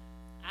to,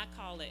 I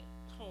call it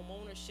home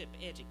ownership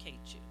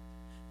educate you,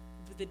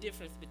 the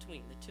difference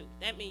between the two.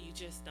 That means you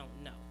just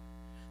don't know.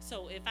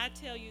 So if I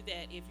tell you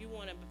that if you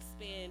want to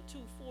spend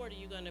 $240,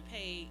 you're going to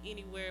pay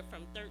anywhere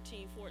from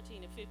 $1,300,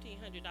 $1,400 to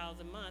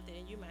 $1,500 a month,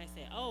 and you might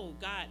say, oh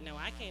God, no,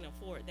 I can't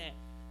afford that.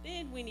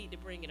 Then we need to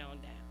bring it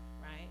on down,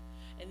 right?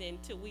 And then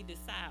till we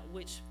decide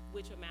which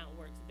amount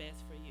works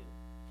best for you.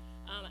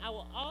 I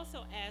will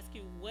also ask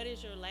you, what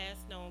is your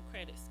last known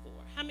credit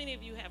score? How many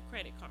of you have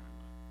Credit Karma?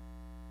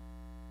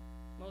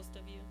 Most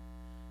of you?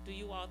 Do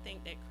you all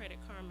think that Credit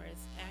Karma is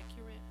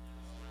accurate?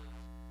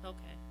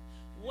 Okay.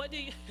 What do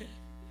you,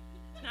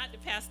 not the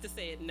pastor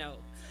said no.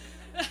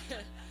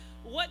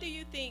 What do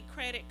you think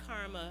Credit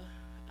Karma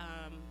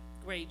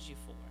grades you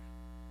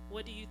for?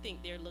 What do you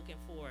think they're looking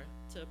for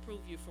to approve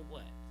you for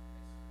what?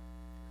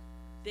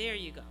 There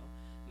you go.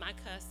 My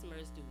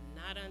customers do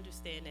not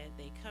understand that.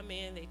 They come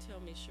in, they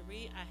tell me,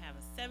 Cherie, I have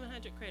a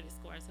 700 credit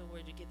score. I said,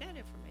 where'd you get that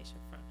information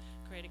from?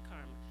 Credit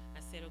Karma.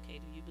 I said,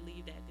 okay, do you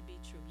believe that to be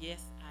true?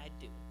 Yes, I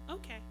do.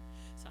 Okay.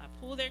 So I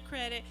pull their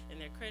credit,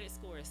 and their credit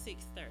score is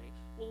 630.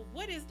 Well,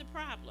 what is the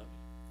problem?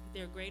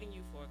 They're grading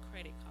you for a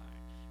credit card.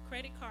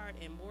 Credit card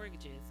and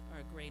mortgages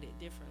are graded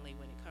differently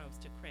when it comes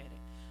to credit.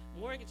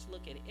 Mortgage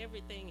look at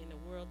everything in the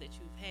world that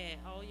you've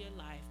had all your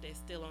life that's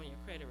still on your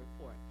credit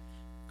report.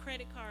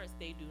 Credit cards,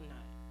 they do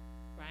not.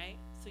 Right?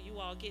 So you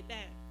all get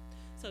that?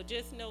 So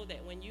just know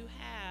that when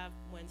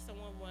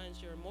someone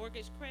runs your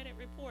mortgage credit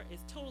report,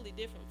 it's totally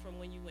different from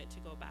when you went to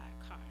go buy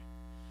a car.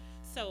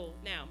 So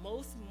now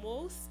most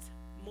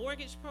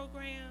mortgage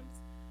programs,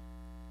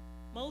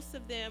 most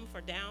of them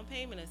for down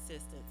payment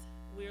assistance,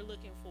 we're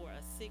looking for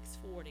a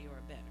 640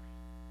 or better.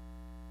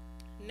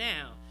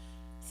 Now,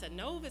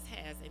 Synovus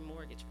has a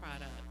mortgage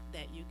product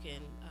that you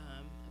can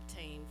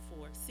obtain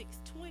for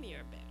 620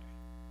 or better,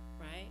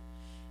 right?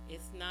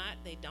 It's not,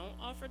 they don't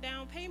offer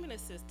down payment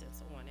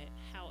assistance on it.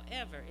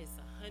 However, it's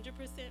 100%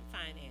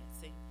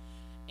 financing,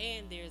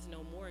 and there's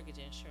no mortgage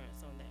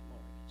insurance on that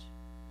mortgage.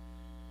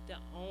 The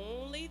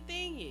only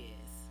thing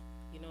is,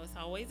 it's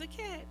always a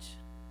catch.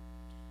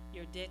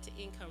 Your debt to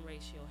income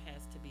ratio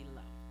has to be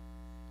low,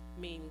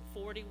 meaning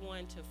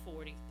 41 to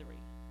 43.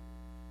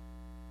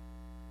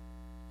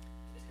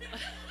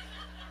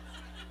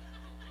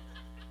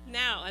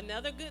 Now,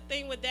 another good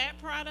thing with that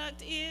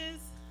product is,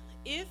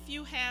 if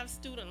you have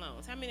student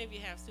loans, how many of you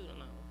have student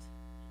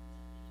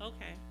loans?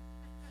 Okay.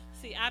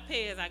 See, I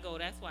pay as I go.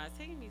 That's why it's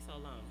taking me so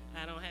long.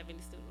 I don't have any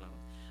student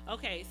loans.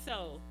 Okay,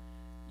 so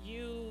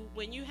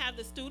when you have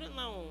the student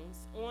loans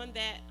on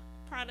that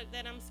product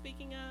that I'm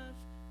speaking of,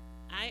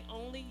 I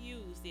only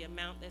use the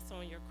amount that's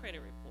on your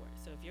credit report.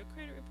 So if your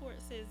credit report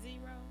says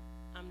 0,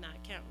 I'm not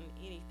counting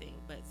anything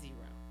but 0.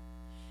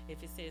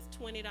 If it says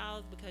 $20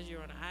 because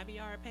you're on an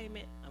IBR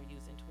payment, I'm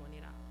using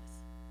 $20.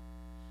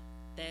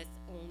 That's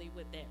only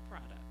with that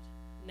product.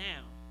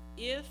 Now,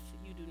 if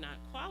you do not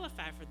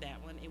qualify for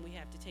that one and we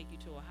have to take you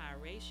to a higher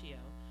ratio,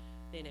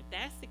 then if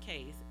that's the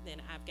case,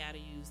 then I've got to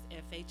use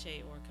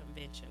FHA or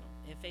conventional.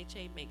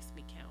 FHA makes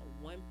me count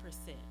 1%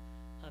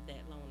 of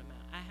that loan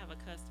amount. I have a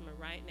customer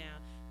right now,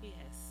 he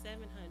has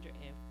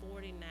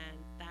 $749,000.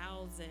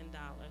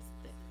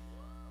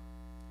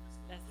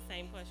 That's the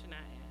same question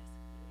I asked.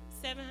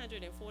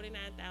 $749,000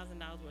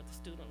 worth of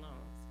student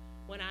loans.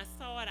 When I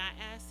saw it, I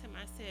asked him,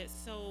 I said,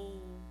 so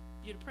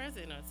you're the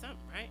president or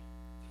something, right?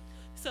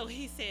 So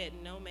he said,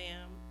 no,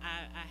 ma'am,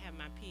 I have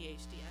my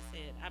PhD. I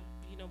said,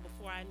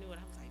 before I knew it,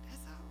 I was like,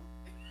 that's all.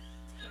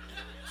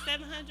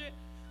 700.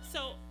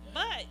 So,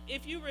 but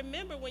if you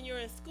remember when you're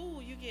in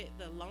school, you get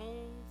the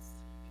loans.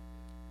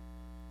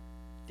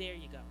 There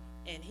you go.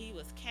 And he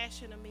was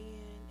cashing them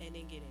in and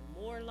then getting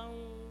more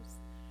loans.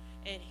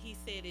 And he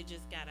said it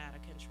just got out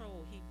of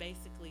control. He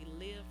basically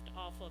lived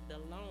off of the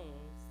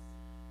loans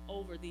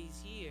over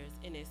these years,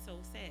 and it's so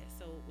sad.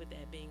 So with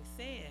that being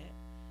said,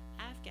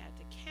 I've got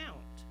to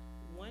count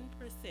 1%,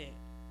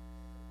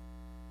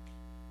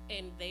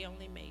 and they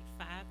only make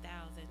 $5,826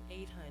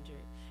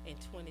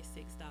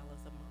 a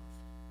month.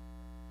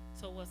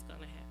 So what's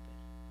gonna happen?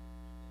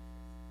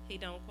 He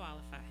don't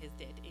qualify. His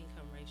debt to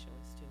income ratio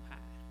is too high.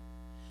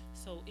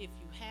 So if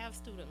you have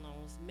student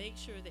loans, make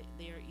sure that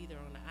they're either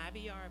on the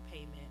IBR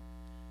payment,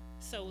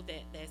 so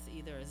that that's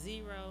either a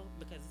zero,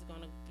 because it's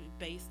gonna be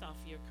based off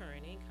your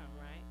current income,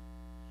 right?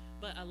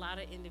 But a lot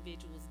of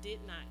individuals did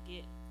not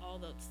get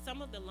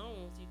some of the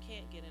loans you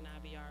can't get an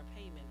IBR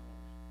payment on.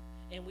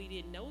 And we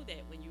didn't know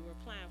that when you were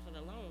applying for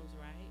the loans,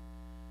 right?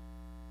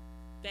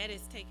 That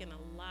is taking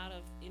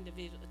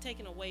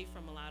taken away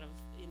from a lot of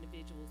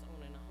individuals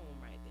owning a home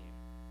right there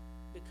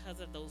because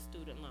of those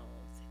student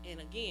loans. And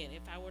again,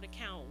 if I were to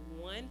count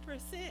 1%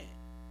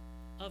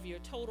 of your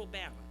total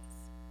balance,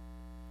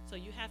 so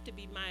you have to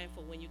be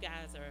mindful when you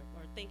guys are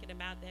thinking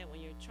about that, when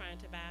you're trying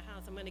to buy a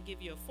house. I'm gonna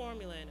give you a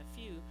formula in a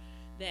few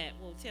that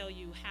will tell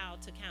you how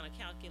to kind of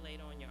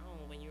calculate on your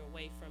own when you're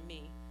away from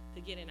me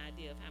to get an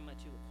idea of how much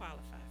you would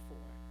qualify for.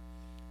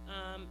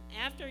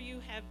 After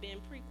you have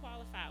been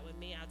pre-qualified with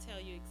me, I'll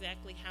tell you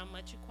exactly how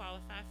much you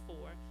qualify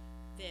for.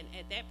 Then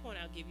at that point,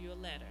 I'll give you a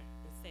letter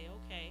and say,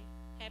 okay,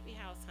 happy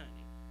house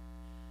hunting.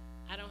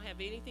 I don't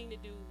have anything to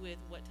do with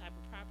what type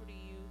of property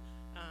you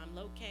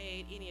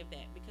locate, any of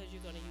that, because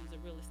you're gonna use a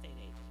real estate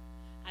agent.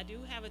 I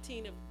do have a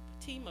team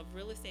of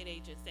real estate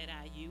agents that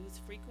I use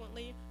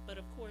frequently, but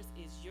of course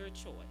it's your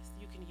choice.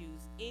 You can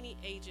use any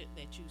agent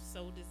that you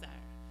so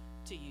desire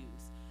to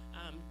use.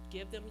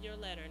 Give them your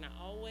letter, and I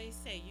always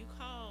say you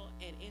call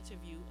and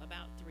interview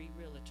about 3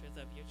 realtors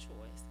of your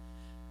choice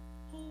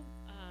who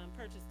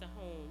purchased a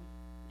home,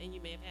 and you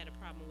may have had a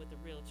problem with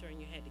the realtor and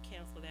you had to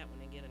cancel that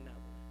one and get another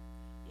one.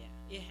 Yeah,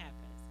 it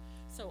happens.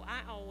 So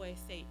I always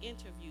say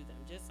interview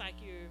them, just like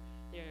you're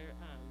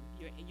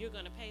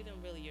gonna pay them.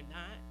 Really, you're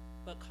not.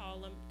 But call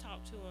them,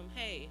 talk to them.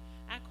 Hey,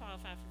 I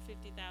qualify for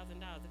 $50,000.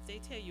 If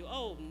they tell you,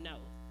 oh no,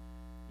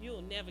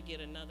 you'll never get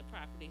another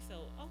property.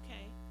 So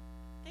okay,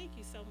 thank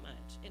you so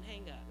much, and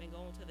hang up and go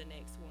on to the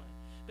next one,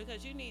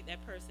 because you need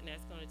that person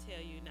that's going to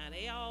tell you. Now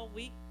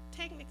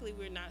technically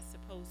we're not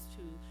supposed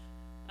to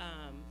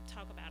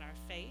talk about our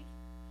faith,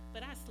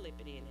 but I slip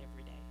it in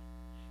every day.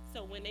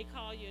 So when they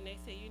call you and they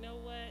say, you know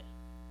what,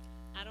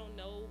 I don't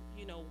know,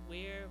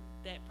 where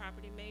that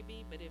property may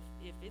be, but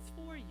if it's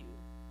for you,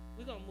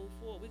 we're gonna move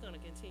forward. We're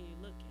gonna continue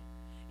looking,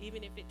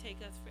 even if it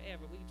take us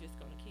forever. We're just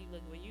gonna keep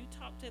looking. When you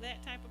talk to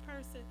that type of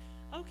person,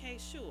 okay,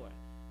 sure,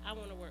 I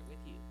want to work with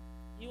you.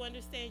 You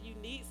understand you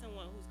need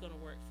someone who's gonna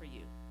work for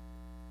you,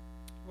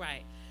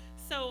 right?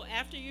 So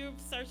after you're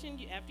searching,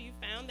 after you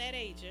found that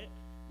agent,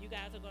 you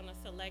guys are gonna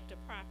select a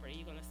property.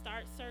 You're gonna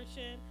start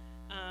searching.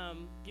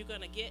 You're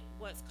gonna get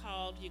what's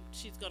called.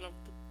 She's gonna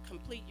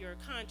complete your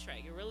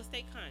contract, your real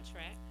estate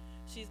contract.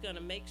 She's gonna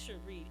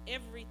read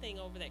everything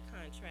over that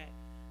contract.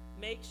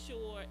 Make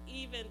sure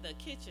even the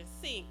kitchen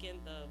sink and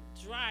the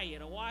dryer,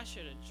 the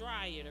washer, the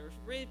dryer, the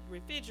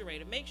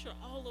refrigerator, make sure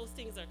all those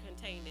things are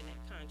contained in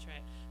that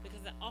contract,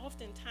 because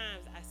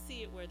oftentimes I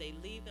see it where they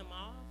leave them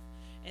off,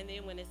 and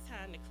then when it's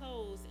time to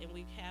close and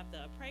we have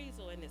the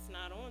appraisal and it's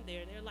not on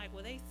there, and they're like,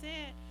 well, they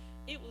said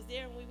it was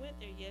there and we went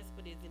there. Yes,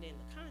 but is it in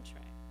the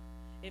contract?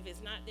 If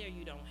it's not there,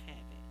 you don't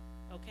have it,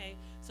 okay?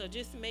 So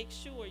just make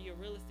sure your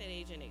real estate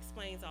agent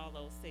explains all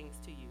those things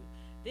to you.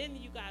 Then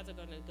you guys are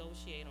gonna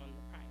negotiate on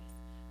the price.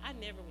 I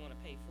never want to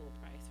pay full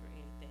price for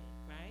anything,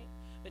 right?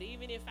 But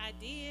even if I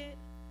did,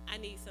 I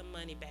need some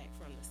money back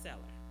from the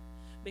seller,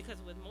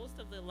 because with most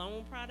of the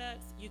loan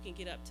products, you can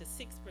get up to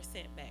 6%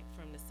 back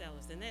from the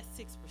sellers, and that's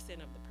 6%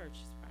 of the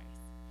purchase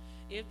price.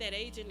 If that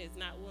agent is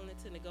not willing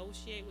to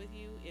negotiate with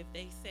you, if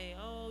they say,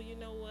 oh, you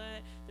know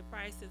what, the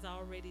price is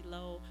already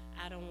low,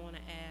 I don't want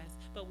to ask,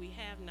 but we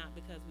have not,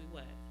 because we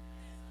what?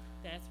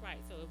 That's right.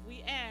 So if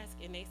we ask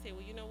and they say,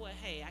 well, you know what,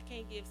 hey, I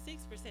can't give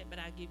 6%, but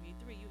I'll give you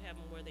 3%, you have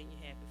more than you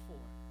had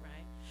before,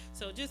 right?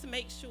 So just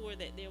make sure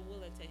that they're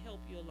willing to help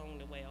you along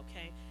the way,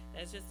 okay?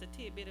 That's just a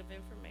tidbit of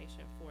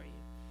information for you.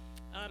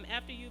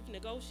 After you've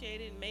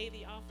negotiated and made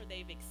the offer,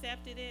 they've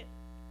accepted it,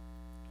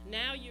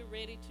 Now you're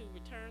ready to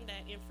return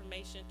that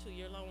information to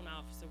your loan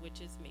officer, which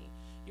is me.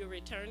 You'll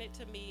return it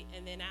to me,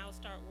 and then I'll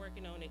start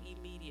working on it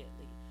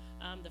immediately.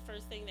 The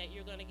first thing that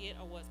you're gonna get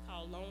are what's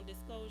called loan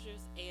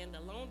disclosures, and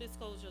the loan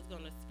disclosure is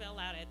gonna spell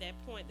out at that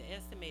point the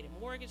estimated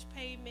mortgage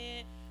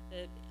payment,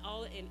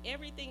 and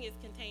everything is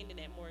contained in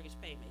that mortgage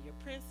payment. Your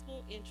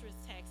principal, interest,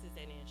 taxes,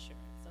 and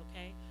insurance,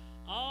 okay?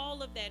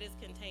 All of that is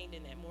contained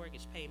in that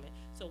mortgage payment.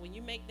 So when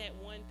you make that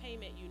one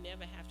payment, you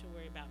never have to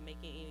worry about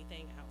making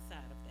anything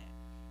outside of that.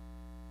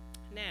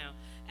 Now,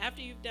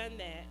 after you've done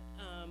that,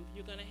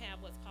 you're gonna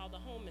have what's called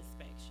the home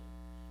inspection.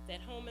 That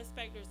home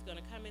inspector is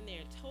gonna come in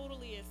there and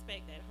totally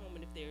inspect that home,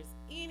 and if there's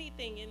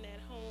anything in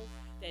that home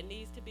that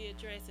needs to be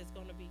addressed, it's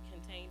gonna be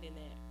contained in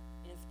that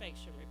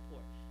inspection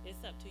report.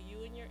 It's up to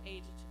you and your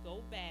agent to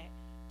go back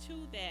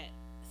to that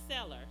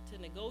seller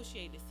to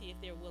negotiate to see if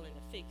they're willing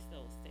to fix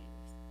those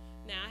things.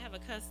 Now, I have a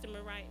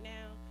customer right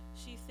now,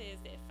 she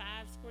says that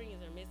 5 screens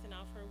are missing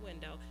off her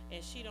window,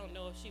 and she don't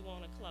know if she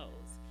wanna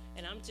close.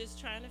 And I'm just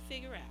trying to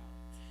figure out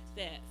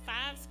that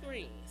 5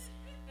 screens,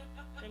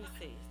 let me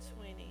see,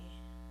 20,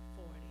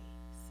 40,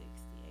 60,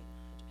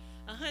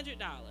 80,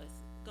 $100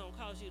 gonna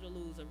cause you to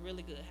lose a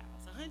really good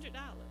house, $100.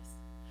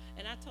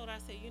 And I told her, I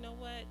said, you know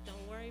what,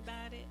 don't worry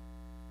about it.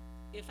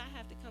 If I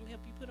have to come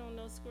help you put on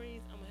those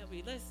screens, I'm gonna help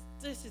you. Let's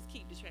just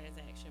keep the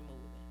transaction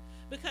moving.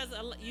 Because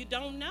you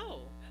don't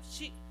know.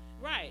 She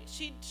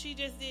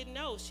just didn't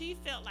know. She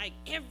felt like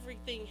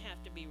everything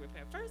have to be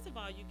repaired. First of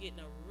all, you're getting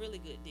a really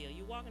good deal.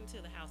 You walk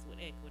into the house with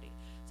equity.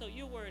 So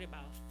you're worried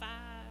about 5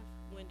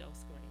 window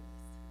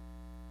screens.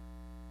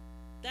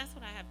 That's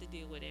what I have to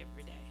deal with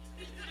every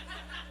day.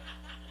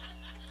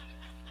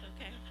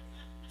 Okay?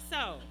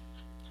 So,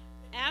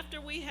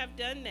 after we have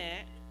done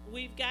that,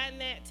 we've gotten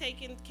that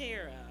taken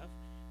care of,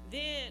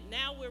 then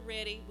now we're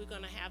ready, we're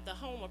gonna have the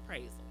home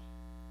appraisal.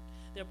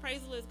 The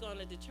appraisal is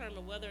gonna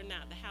determine whether or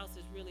not the house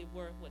is really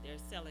worth what they're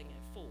selling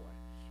it for.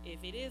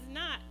 If it is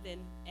not, then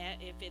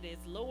if it is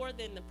lower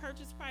than the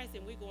purchase price,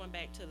 then we're going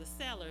back to the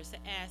sellers to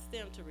ask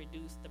them to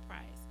reduce the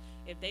price.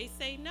 If they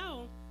say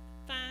no,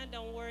 fine,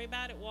 don't worry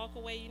about it, walk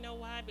away. You know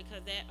why?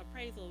 Because that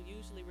appraisal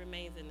usually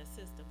remains in the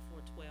system for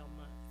 12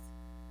 months.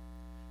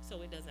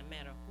 So it doesn't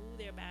matter who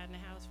they're buying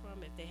the house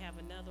from. If they have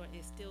another one,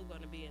 it's still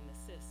gonna be in the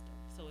system.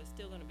 So it's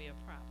still gonna be a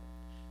problem.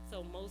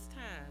 So most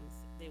times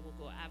they will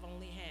go, I've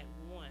only had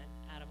one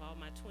out of all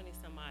my 20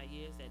 some odd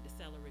years that the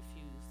seller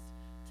refused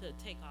to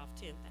take off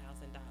 $10,000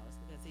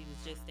 because he was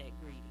just that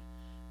greedy.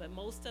 But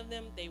most of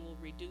them, they will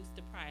reduce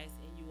the price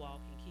and you all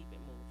can keep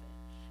it moving.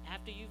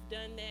 After you've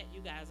done that,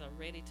 you guys are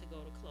ready to go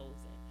to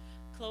closing.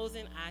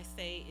 Closing, I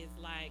say, is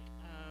like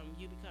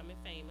you becoming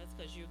famous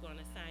because you're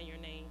gonna sign your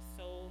name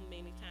so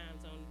many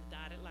times on the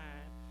dotted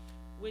line,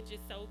 which is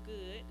so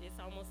good. It's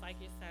almost like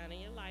you're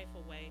signing your life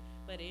away,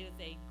 but it is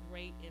a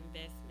great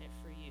investment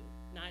for you.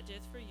 Not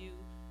just for you.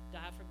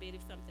 God forbid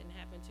if something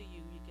happened to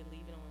you, you can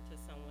leave it on to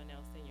someone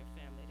else in your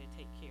family to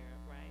take care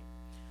of, right?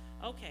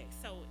 Okay,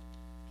 so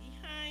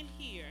behind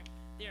here,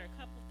 there are a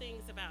couple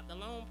things about the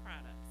loan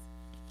products.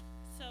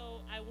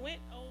 So I went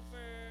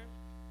over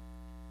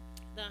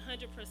the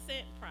 100%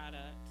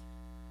 product.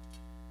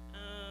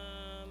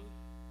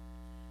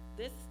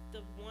 This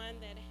the one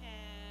that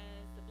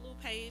has the blue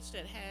page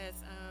that has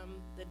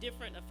the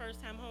different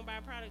first-time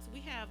homebuyer products. We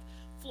have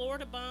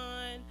Florida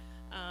Bond,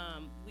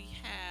 we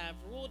have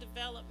rural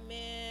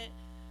development,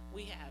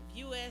 we have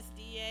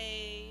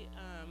USDA,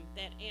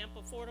 that AMP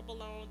affordable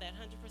loan, that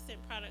 100%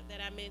 product that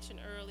I mentioned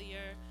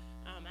earlier.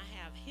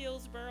 I have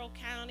Hillsborough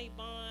County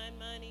bond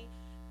money.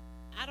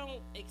 I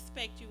don't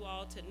expect you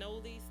all to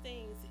know these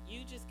things.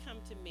 You just come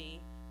to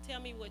me, tell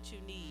me what you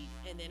need,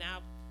 and then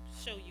I'll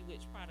show you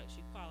which products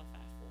you qualify for.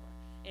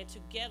 And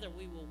together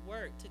we will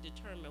work to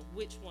determine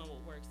which one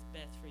will work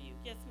best for you.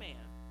 Yes, ma'am.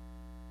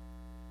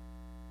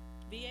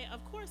 VA,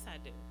 of course I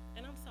do.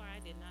 And I'm sorry, I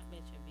did not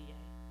mention VA.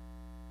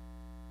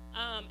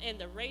 And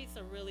the rates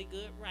are really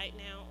good right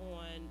now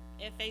on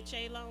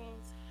FHA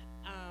loans.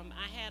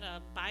 I had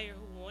a buyer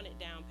who wanted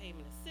down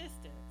payment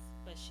assistance,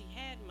 but she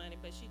had money,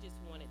 but she just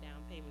wanted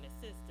down payment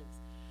assistance.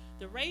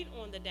 The rate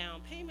on the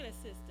down payment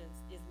assistance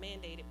is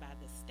mandated by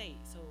the state,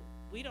 so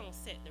we don't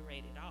set the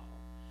rate at all.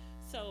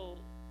 So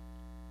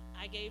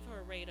I gave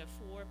her a rate of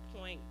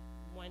 4.125,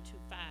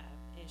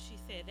 and she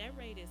said that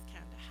rate is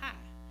kind of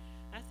high.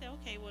 I said,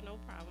 okay, well, no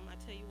problem. I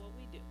tell you what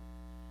we do.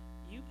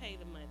 You pay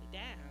the money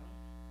down,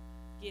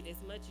 get as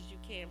much as you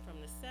can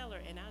from the seller,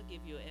 and I'll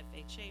give you a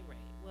FHA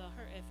rate. Well,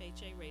 her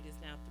FHA rate is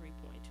now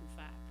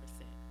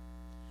 3.25%.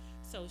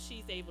 So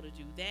she's able to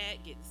do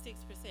that, get the 6%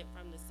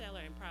 from the seller,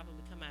 and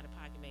probably come out of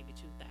pocket maybe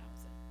 $2,000.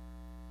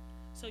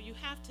 So you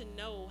have to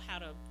know how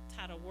to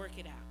work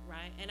it out,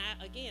 right? And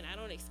I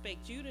don't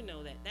expect you to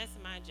know that. That's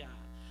my job.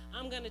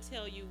 I'm gonna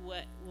tell you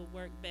what will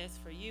work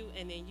best for you,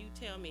 and then you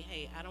tell me,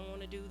 hey, I don't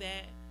wanna do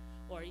that,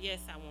 or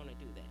yes, I wanna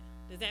do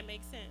that. Does that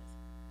make sense?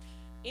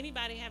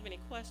 Anybody have any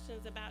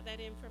questions about that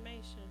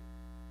information?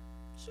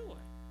 Sure.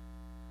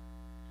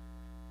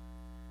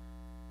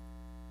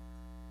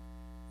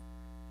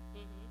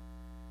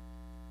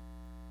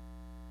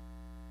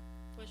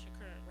 What's your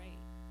current rate?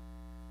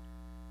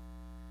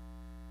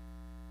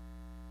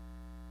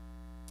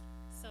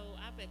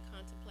 been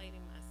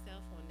contemplating myself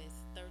on this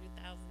 $30,000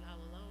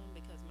 loan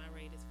because my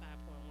rate is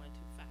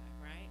 5.125,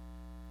 right?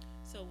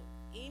 So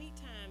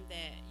anytime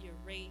that your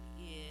rate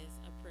is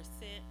a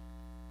percent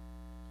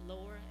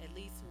lower, at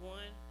least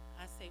one,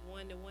 I say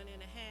 1 to 1.5,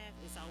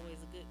 it's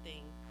always a good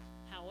thing.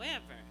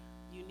 However,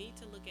 you need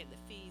to look at the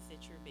fees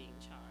that you're being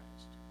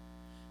charged.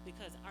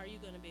 Because are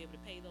you going to be able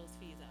to pay those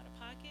fees out of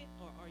pocket,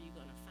 or are you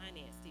going to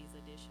finance these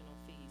additional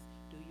fees?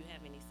 Do you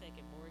have any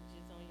second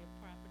mortgages on your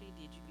property?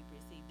 Did you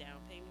receive down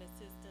payment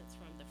assistance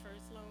from the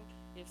first loan?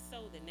 If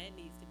so, then that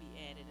needs to be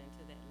added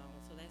into that loan.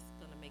 So that's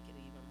going to make it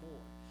even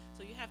more.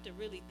 So you have to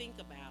really think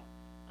about,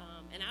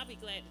 and I'll be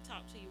glad to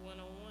talk to you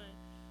one-on-one,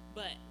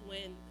 but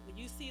when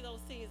you see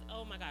those things,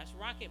 oh my gosh,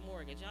 Rocket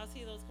Mortgage, y'all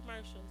see those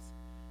commercials?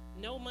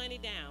 No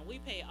money down. We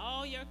pay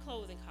all your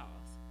closing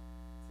costs.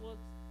 Well,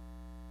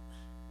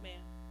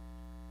 ma'am,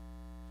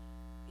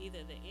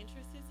 either the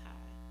interest is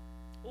high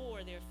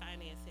or they're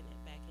financing it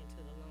back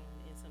into the loan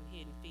and some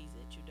hidden fees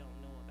that you don't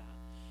know about.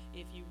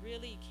 If you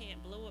really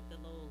can't blow up the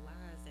little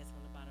lines that's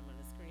on the bottom of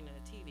the screen of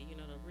the TV, you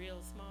know, the real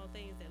small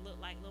things that look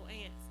like little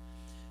ants.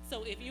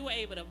 So if you were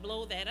able to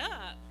blow that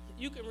up,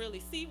 you can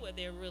really see what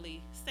they're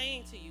really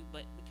saying to you.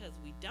 But because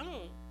we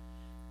don't,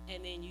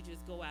 and then you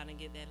just go out and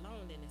get that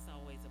loan, then it's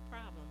always a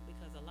problem,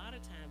 because a lot of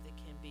times it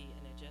can be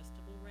an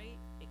adjustable rate.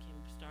 It can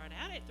start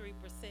out at 3%,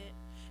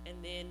 and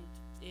then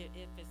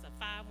if it's a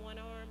 5/1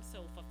 arm,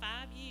 so for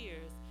 5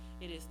 years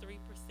it is 3%,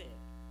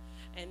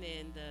 and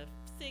then the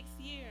 6th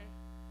year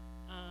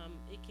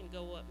it can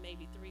go up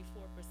maybe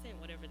 3-4%,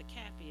 whatever the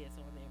cap is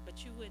on there.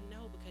 But you wouldn't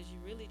know because you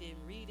really didn't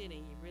read it,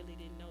 and you really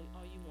didn't know.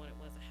 All you wanted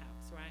was a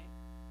house, right?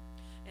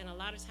 And a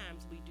lot of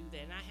times we do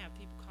that, and I have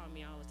people call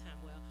me all the time.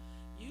 Well,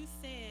 you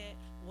said,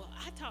 well,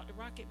 I talked to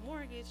Rocket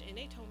Mortgage and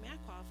they told me I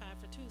qualified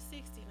for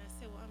 260, and I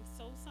said, well, I'm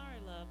so sorry,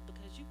 love,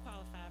 because you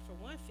qualified for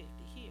 150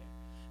 here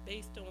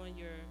based on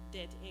your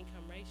debt to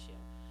income ratio.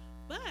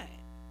 But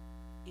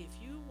if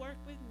you work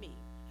with me,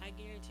 I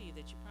guarantee you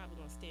that you're probably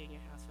going to stay in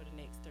your house for the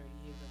next 30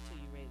 years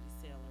until you're ready to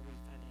sell or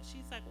refinance.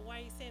 She's like, well,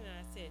 why are you saying that?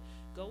 I said,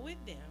 go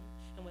with them,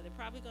 and what they're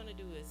probably going to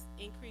do is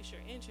increase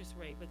your interest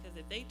rate, because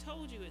if they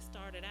told you it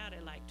started out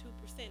at like 2%,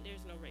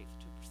 there's no rate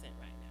for 2%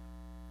 right now.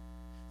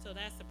 So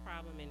that's a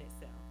problem in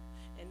itself.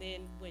 And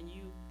then when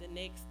you, the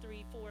next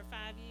 3, 4,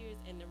 5 years,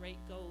 and the rate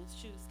goes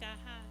shoot sky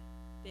high,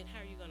 then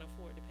how are you going to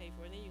afford to pay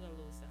for it? And then you're going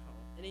to lose the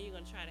home. And then you're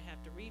going to try to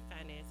have to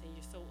refinance, and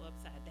you're so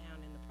upside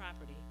down in the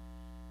property,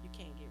 you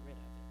can't get rid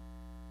of it.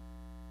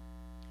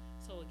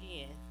 So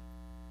again,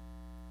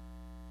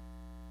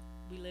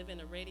 we live in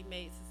a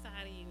ready-made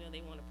society. You know,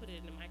 they want to put it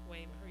in the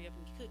microwave and hurry up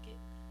and cook it.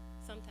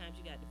 Sometimes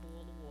you got to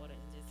boil the water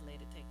and just let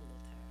it take a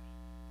little time.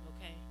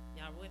 Okay?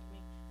 Y'all with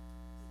me?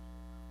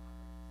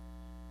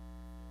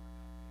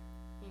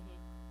 Mm-hmm.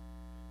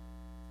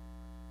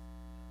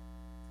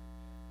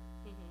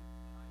 Mm-hmm.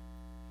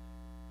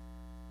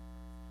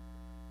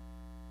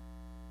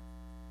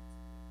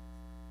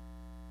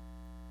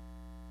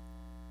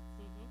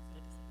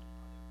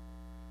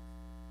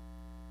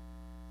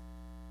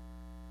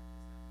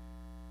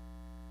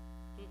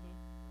 Mm-hmm.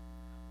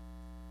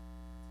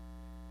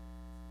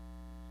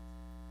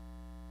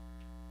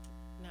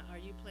 Now, are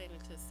you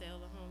planning to sell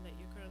the home that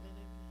you're currently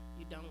living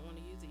in? You don't want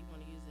to use it? You want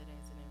to use it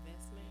as an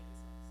investment?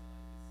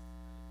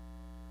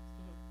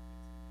 Mm-hmm.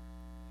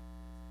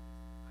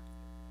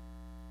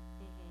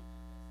 Mm-hmm.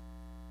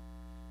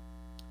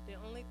 The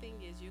only thing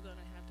is you're going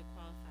to have to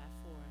qualify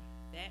for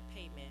that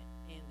payment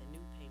and the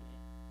new payment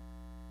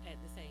at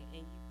the same,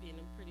 and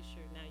I'm pretty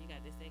sure now you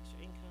got this extra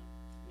income.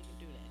 You can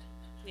do that.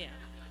 Yeah.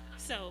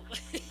 So,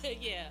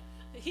 yeah,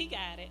 he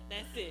got it.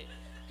 That's it.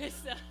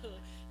 So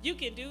you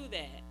can do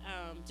that,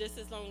 just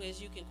as long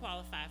as you can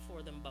qualify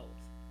for them both.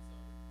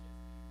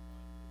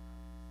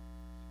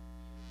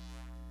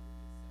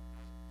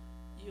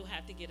 You'll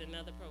have to get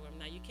another program.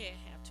 Now, you can't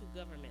have 2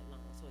 government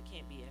loans, so it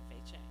can't be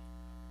FHA.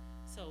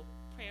 So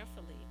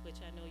prayerfully,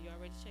 which I know you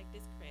already checked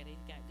his credit,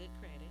 he got good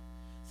credit,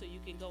 so you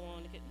can go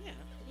on to get,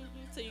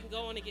 so you can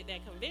go on to get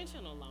that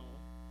conventional loan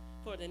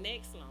for the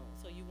next loan,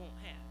 so you won't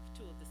have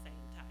 2 of the same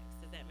types.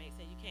 Does that make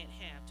sense? You can't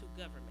have 2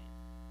 government.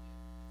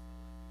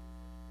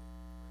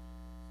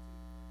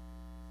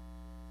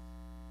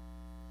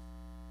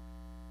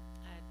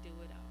 I do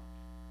it all.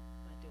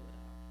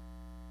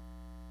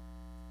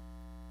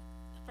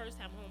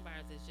 First-time home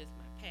buyers is just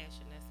my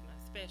passion. That's my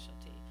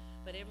specialty.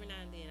 But every now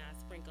and then I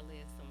sprinkle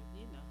in some,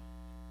 it's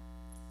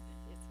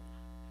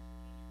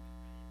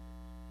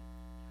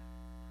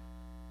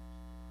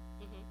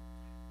mm-hmm.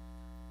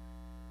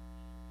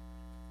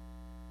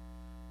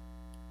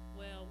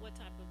 Well, what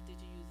type of, did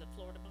you use a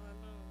Florida bond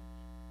loan?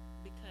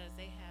 Because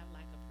they have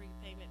like a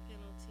prepayment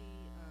penalty,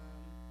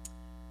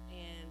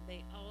 and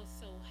they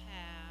also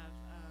have,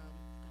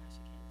 gosh,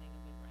 I can't think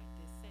of it right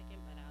this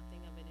second, but I'll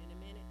think of it in a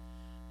minute,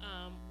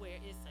 where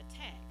it's a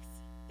tax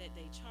that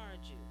they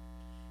charge you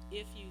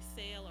if you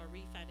sell or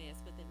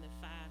refinance within the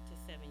 5 to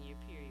 7 year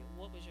period.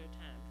 What was your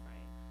time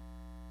frame?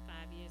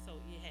 5 years? So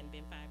it hadn't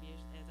been 5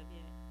 years as of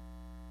yet?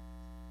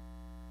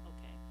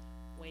 Okay,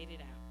 wait it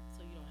out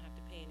so you don't have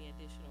to pay any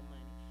additional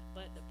money.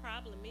 But the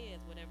problem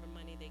is, whatever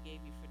money they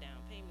gave you for down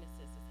payment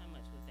assistance, how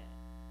much was that?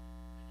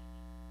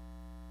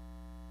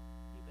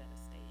 You better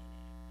stay in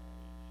there.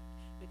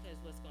 Because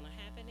what's gonna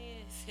happen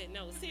is,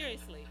 no,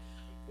 seriously,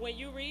 when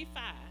you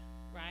refi,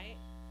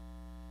 right?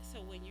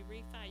 So when you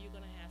refi, you're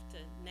gonna have to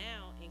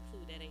now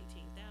include that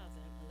 18,000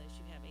 unless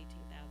you have 18,000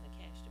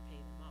 cash to pay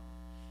them off.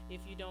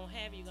 If you don't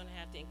have it, you're gonna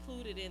have to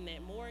include it in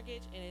that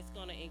mortgage, and it's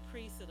gonna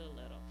increase it a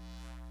little.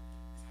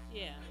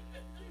 Yeah,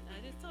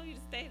 I just told you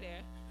to stay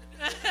there.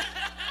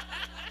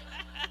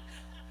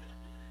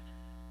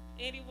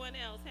 Anyone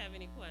else have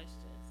any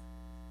questions?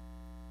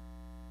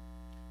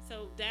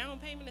 So down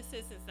payment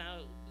assistance, now,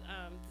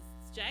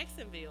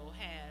 Jacksonville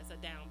has a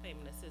down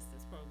payment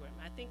assistance program.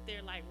 I think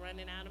they're like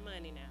running out of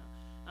money now.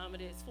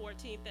 It is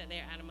 14th,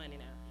 they're out of money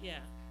now, yeah.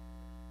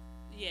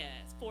 Yeah,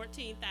 it's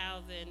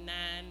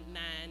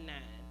 14,999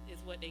 is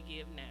what they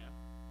give now,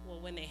 well,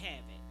 when they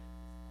have it.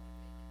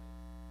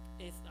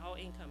 It's all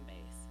income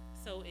based.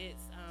 So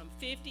it's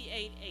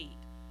 58.8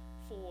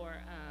 for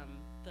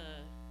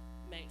the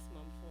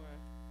maximum for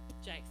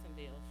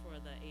Jacksonville for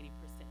the 80%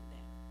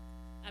 down.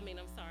 I mean,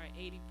 I'm sorry,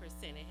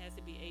 80%. It has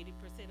to be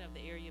 80% of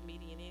the area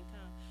median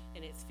income,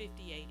 and it's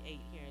 58.8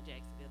 here in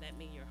Jacksonville. That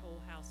means your whole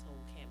household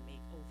can't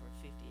make over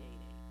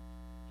 58.8.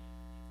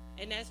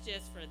 And that's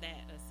just for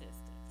that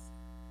assistance.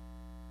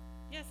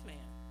 Yes, ma'am.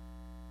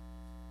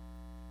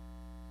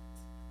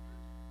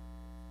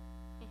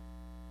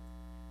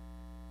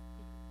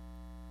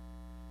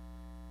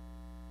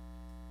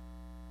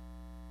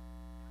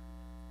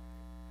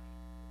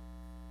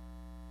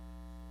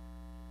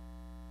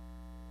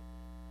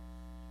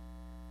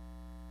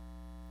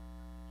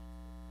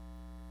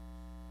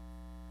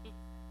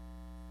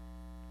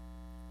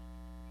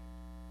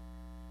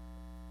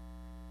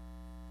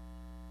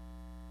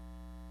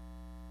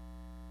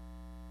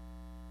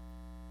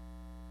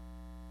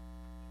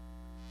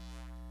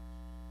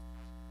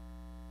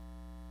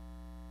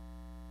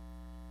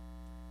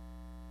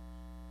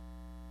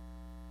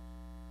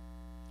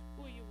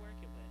 Who are you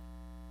working with,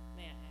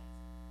 may I ask?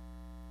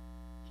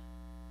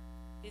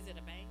 Is it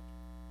a bank?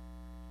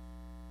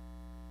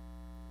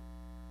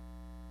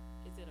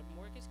 Is it a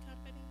mortgage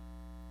company?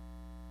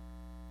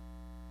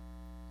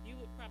 You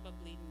would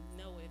probably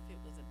know if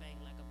it was a bank,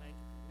 like a Bank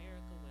of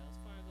America,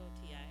 Wells Fargo,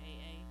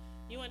 TIAA.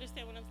 You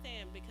understand what I'm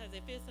saying? Because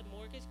if it's a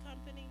mortgage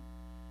company,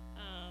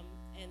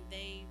 and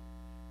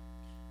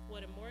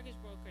what a mortgage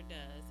broker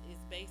does is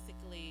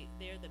basically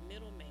they're the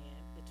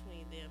middleman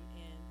between them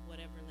and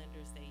whatever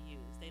lenders they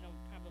use. They don't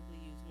probably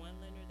use one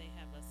lender, they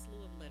have a slew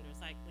of lenders,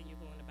 like when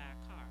you're going to buy a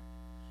car.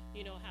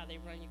 You know how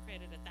they run your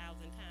credit 1,000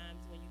 times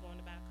when you're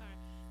going to buy a car?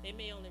 They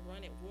may only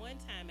run it one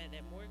time at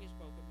that mortgage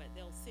broker, but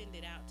they'll send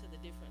it out to the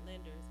different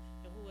lenders,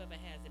 and whoever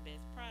has the best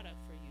product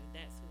for you,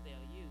 that's who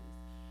they'll use.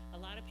 A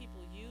lot of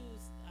people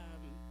use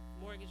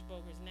mortgage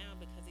brokers now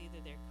because either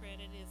their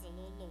credit is a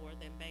little lower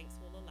than banks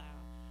will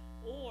allow,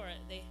 or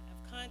they have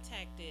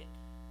contacted,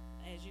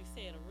 as you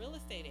said, a real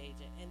estate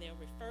agent, and they'll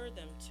refer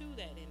them to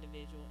that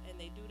individual, and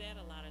they do that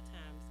a lot of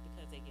times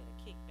because they get a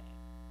kickback.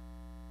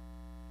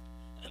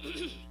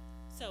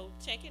 So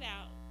check it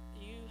out.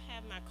 You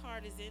have my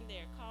card is in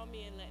there. Call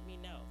me and let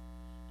me know.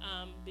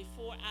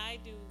 Before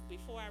I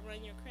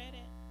run your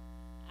credit,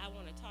 I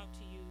want to talk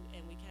to you,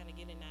 and we kind of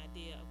get an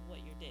idea of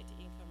what your debt to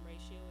income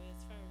ratio is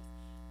first.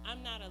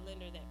 I'm not a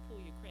lender that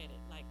pull your credit.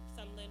 Like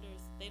some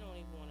lenders, they don't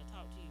even want to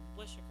talk to you.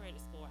 What's your credit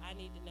score? I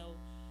need to know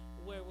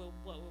what we're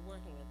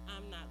working with.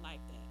 I'm not like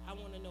that. I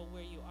want to know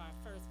where you are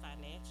first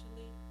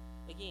financially.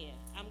 Again,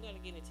 I'm going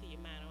to get into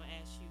your mind. I'll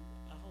ask you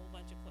a whole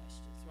bunch of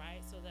questions,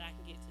 right? So that I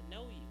can get to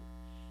know you.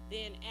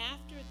 Then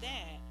after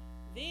that,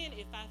 then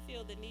if I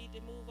feel the need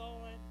to move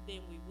on,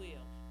 then we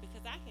will.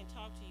 Because I can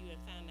talk to you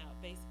and find out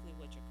basically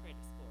what your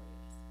credit score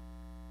is.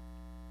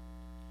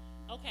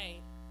 Okay.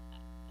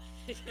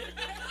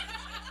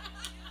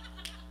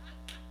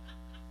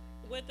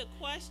 With the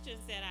questions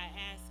that I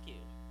ask you,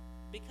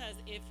 because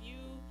if you,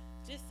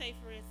 just say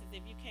for instance,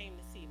 if you came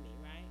to see me,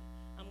 right?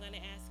 I'm gonna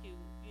ask you,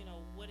 you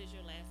know, what is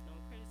your last known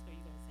credit score?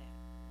 You're gonna say,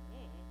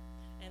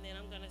 and then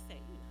I'm gonna say,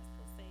 you're not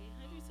supposed to say it.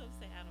 How are you supposed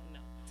to say, I don't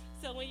know?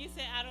 So when you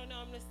say, I don't know,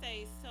 I'm gonna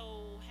say,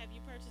 so have you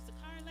purchased a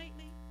car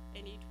lately?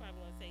 And you're probably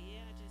gonna say,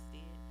 yeah, I just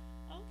did.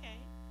 Okay,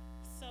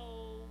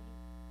 so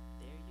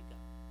there you go.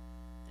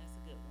 That's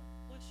a good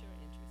one. What's your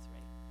interest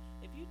rate?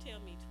 If you tell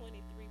me 23%,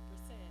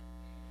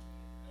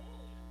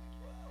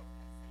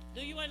 do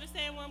you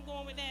understand where I'm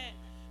going with that?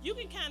 You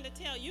can kind of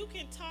tell, you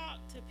can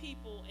talk to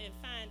people and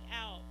find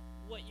out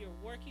what you're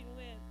working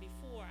with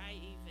before I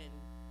even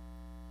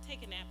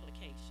take an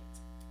application.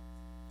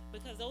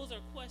 Because those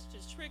are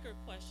questions, trigger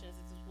questions,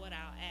 this is what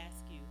I'll ask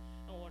you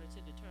in order to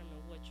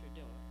determine what you're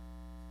doing.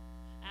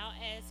 I'll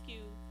ask you,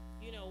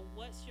 you know,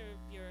 what's your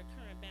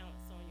current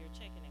balance on your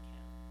checking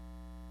account?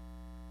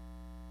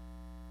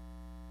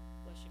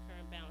 What's your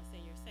current balance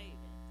in your savings?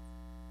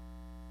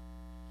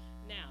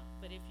 Now,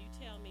 but if you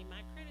tell me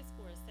my credit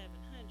score is 700,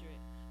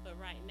 but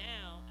right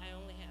now I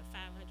only have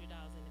 $500 in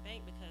the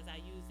bank because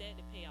I use that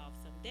to pay off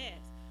some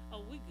debts,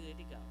 oh, we good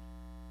to go.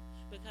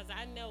 because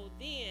I know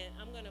then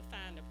I'm going to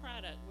find a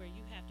product where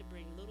you have to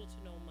bring little to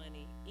no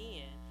money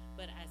in,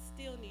 but I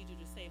still need you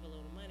to save a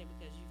little money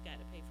because you've got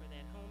to pay for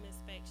that home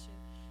inspection.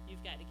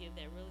 You've got to give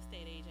that real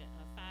estate agent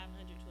a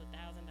 $500 to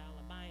 $1,000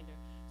 binder.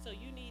 So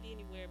you need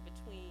anywhere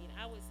between,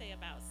 I would say,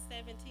 about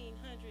 $1,700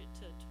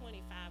 to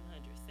 $2,500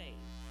 saved.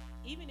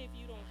 Even if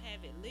you don't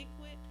have it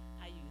liquid,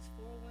 I use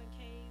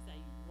 401ks, I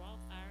use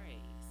Roth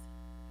IRAs.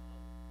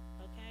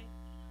 Okay?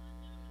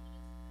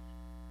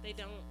 They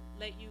don't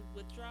let you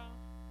withdraw?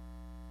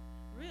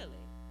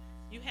 Really?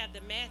 You have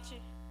the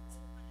matching?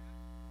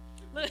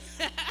 Look.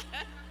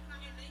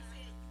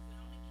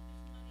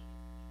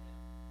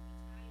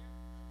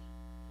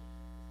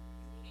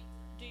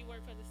 Do you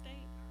work for the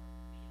state?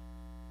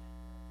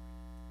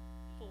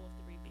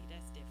 403B,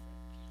 that's different.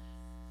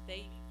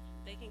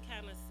 They can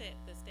kind of set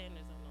the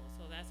standards on those.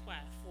 So that's why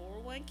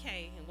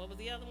 401k, and what was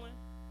the other one?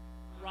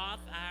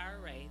 Roth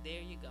IRA.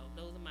 There you go.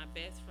 Those are my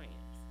best friends.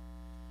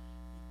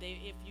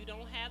 If you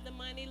don't have the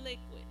money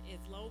liquid, as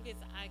long as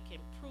I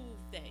can prove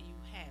that you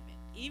have it,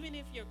 even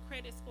if your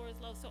credit score is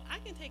low. So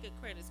I can take a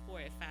credit score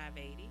at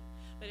 580,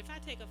 but if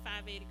I take a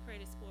 580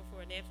 credit score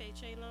for an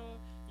FHA loan,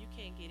 you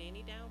can't get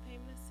any down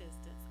payment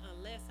assistance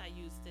unless I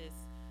use this.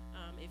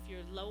 If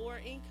you're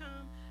lower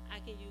income, I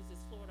can use this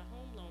Florida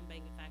Home Loan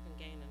Bank if I can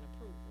gain an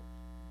approval.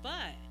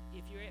 But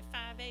if you're at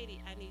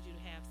 580, I need you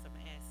to have some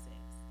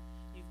assets.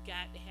 You've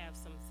got to have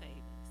some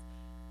savings.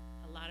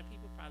 A lot of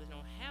people probably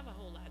don't have a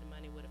whole lot of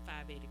money with a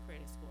 580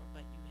 credit score,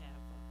 but you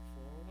have a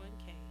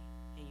 401k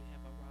and you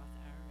have a Roth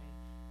IRA.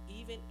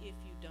 Even if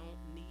you don't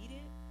need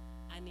it,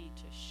 I need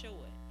to show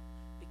it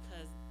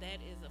because that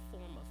is a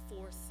form of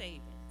forced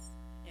savings,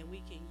 and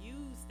we can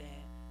use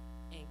that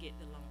and get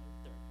the loan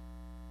through.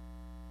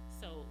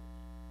 So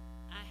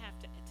I have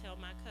to tell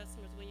my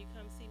customers, when you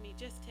come see me,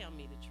 just tell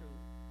me the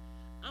truth.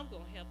 I'm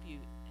going to help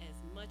you as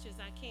much as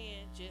I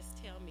can.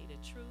 Just tell me the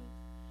truth.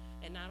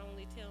 And not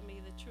only tell me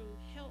the truth,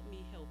 help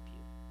me help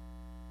you.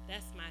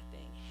 That's my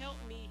thing.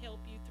 Help me help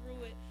you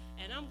through it.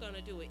 And I'm going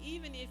to do it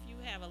even if you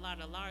have a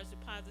lot of large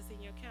deposits in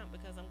your account,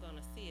 because I'm going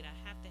to see it. I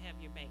have to have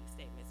your bank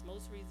statements.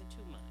 Most recent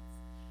 2 months.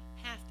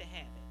 Have to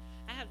have it.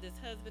 I have this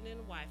husband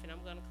and wife, and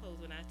I'm going to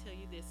close when I tell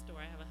you this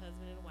story. I have a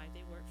husband and a wife.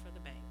 They work for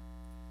the bank.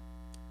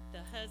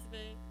 The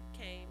husband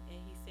came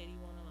and he said he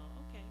wanted a loan.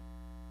 Okay,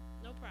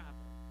 no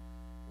problem.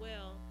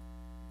 Well,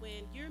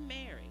 when you're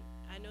married,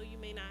 I know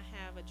you may not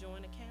have a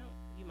joint account.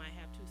 You might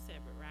have two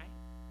separate, right?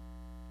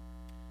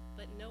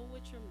 But know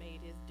what your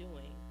mate is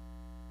doing,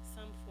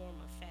 some form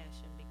of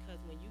fashion, because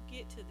when you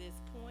get to this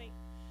point,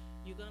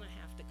 you're going to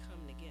have to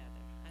come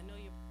together. I know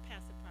your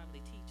pastor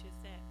probably teaches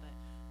that, but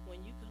when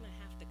you're going to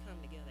have to come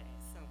together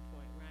at some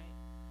point, right?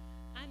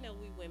 I know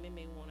we women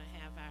may want to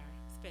have our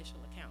special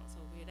accounts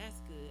over here. That's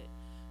good.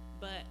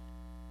 But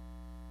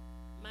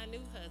my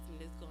new husband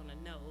is going to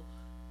know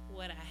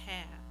what I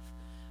have.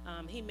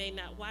 He may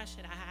not. Why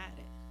should I hide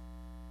it?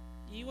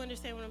 You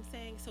understand what I'm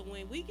saying? So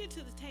when we get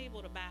to the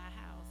table to buy a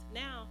house,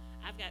 now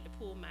I've got to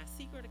pull my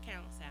secret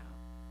accounts out,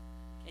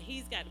 and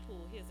he's got to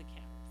pull his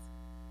accounts.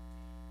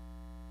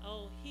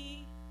 Oh,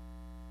 he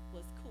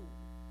was cool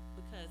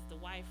because the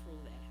wife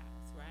ruled that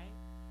house, right?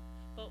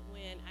 But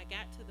when I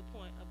got to the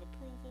point of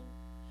approval,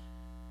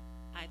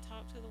 I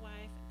talked to the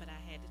wife, but I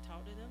had to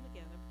talk to them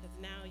together because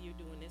now you're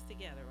doing this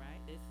together, right?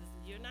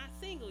 You're not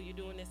single, you're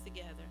doing this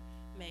together.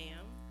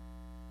 Ma'am,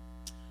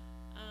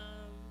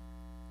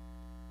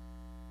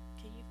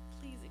 can you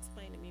please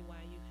explain to me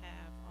why you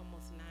have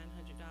almost $900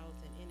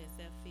 in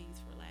NSF fees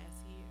for last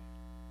year?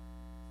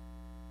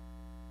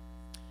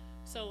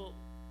 So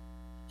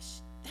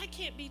that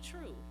can't be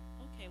true.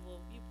 Okay,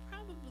 well, you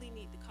probably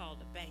need to call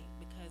the bank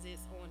because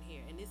it's on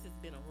here, and this has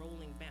been a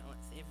rolling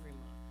balance every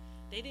month.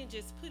 They didn't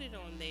just put it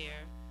on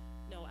there.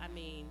 No, I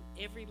mean,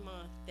 every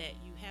month that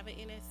you have an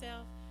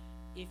NSF,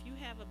 if you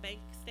have a bank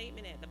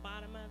statement at the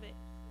bottom of it,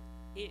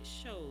 it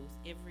shows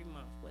every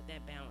month what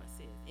that balance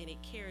is, and it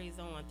carries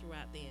on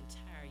throughout the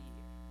entire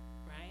year,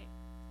 right?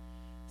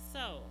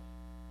 So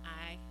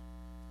I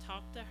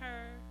talked to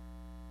her.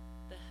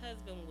 The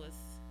husband was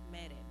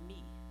mad at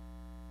me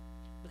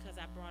because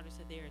I brought it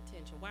to their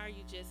attention. Why are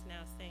you just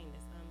now saying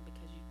this?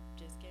 Because you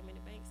just gave me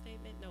the bank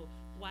statement? No,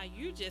 why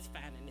you just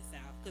finding this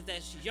out? Because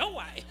that's your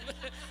wife.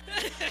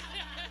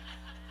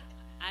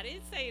 I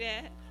didn't say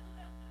that.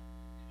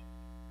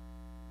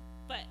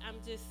 But I'm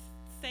just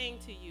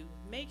saying to you,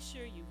 make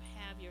sure you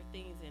have your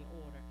things in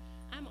order.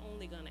 I'm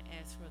only going to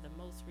ask for the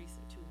most recent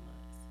 2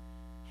 months.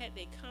 Had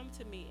they come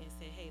to me and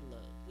said, hey,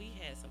 look, we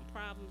had some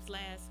problems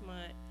last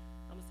month,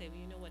 I'm going to say, well,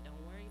 you know what, don't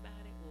worry about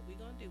it. What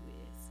we're going to do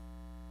is,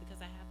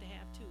 because I have to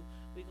have two,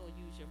 we're going to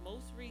use your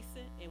most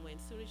recent, and when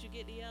as soon as you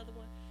get the other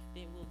one,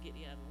 then we'll get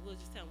the other one. We'll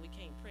just tell them we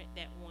can't print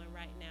that one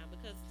right now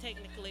because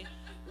technically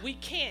we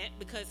can't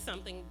because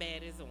something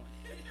bad is on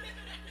it.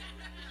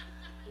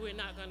 We're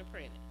not going to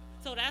print it.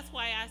 So that's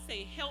why I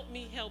say, help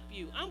me help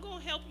you. I'm going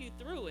to help you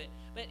through it,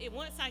 but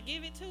once I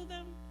give it to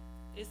them,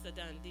 it's a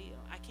done deal.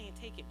 I can't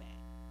take it back.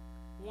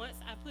 Once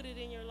I put it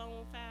in your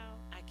loan file,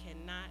 I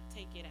cannot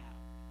take it out.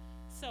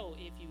 So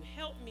if you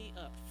help me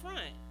up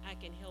front, I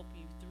can help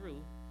you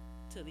through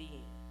to the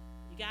end.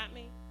 You got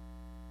me?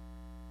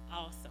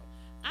 Awesome.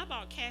 I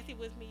brought Kathy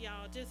with me,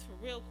 y'all, just for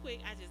real quick.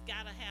 I just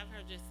gotta have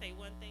her just say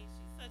one thing.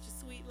 She's such a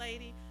sweet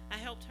lady. I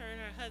helped her and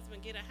her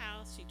husband get a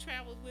house. She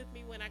travels with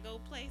me when I go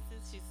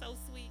places. She's so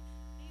sweet.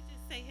 Can you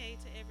just say hey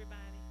to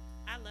everybody?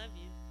 I love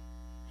you.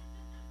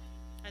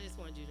 I just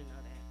wanted you to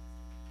know that.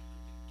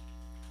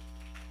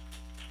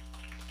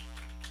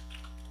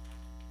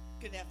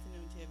 Good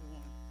afternoon to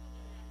everyone.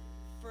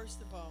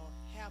 First of all,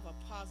 have a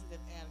positive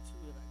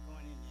attitude about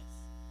going in this.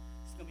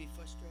 It's going to be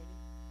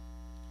frustrating.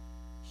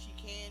 She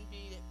can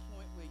be at that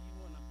point where you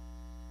want to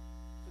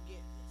forget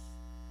this,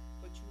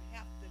 but you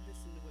have to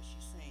listen to what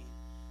she's saying.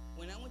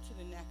 When I went to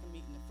the NACA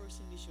meeting, the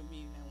first initial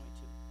meeting I went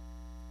to,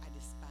 I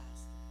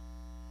despised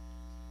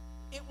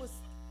it.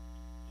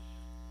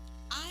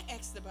 I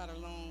asked about a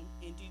loan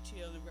in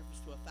detail in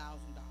reference to $1,000.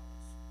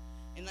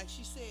 And like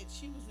she said,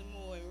 she was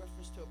more in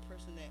reference to a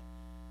person that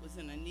was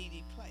in a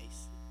needy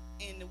place.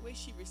 And the way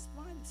she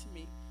responded to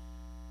me,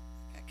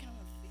 I got kind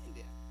of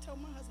offended. I told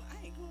my husband,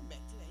 I ain't going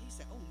back to that. He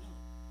said, oh no,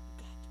 you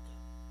got to go.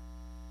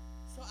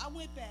 So I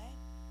went back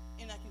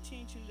and I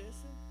continued to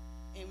listen.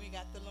 And we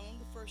got the loan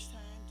the first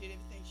time, did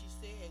everything she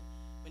said,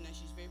 but now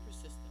she's very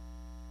persistent.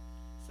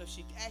 So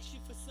she asks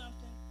you for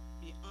something,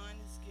 be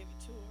honest, give it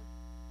to her.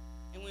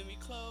 And when we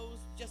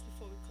closed, just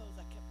before we closed,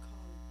 I kept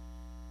calling.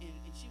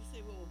 And she would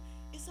say, well,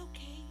 it's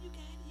okay, you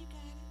got it, you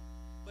got it.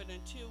 But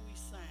until we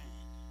signed,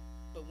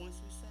 but once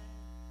we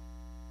signed,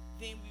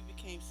 then we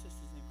became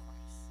sisters in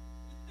Christ.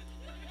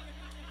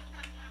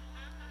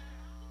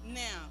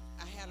 Now,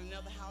 I had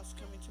another house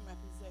come into my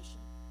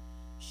possession.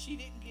 She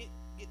didn't get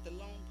the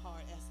loan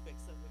part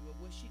aspects of it, but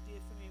what she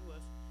did for me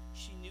was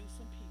she knew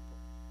some people.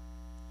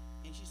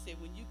 And she said,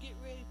 when you get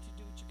ready to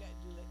do what you got to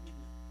do, let me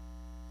know.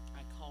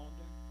 I called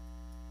her.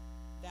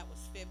 That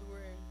was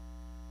February.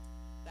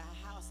 The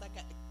house, I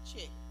got the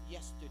check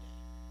yesterday.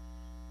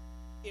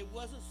 It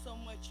wasn't so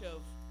much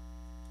of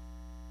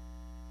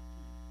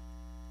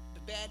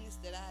the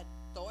badness that I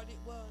thought it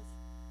was.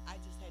 I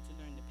just had to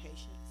learn the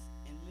patience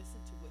and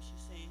listen to what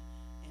she's saying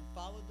and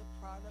follow the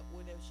product,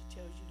 whatever she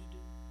tells you to do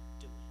it.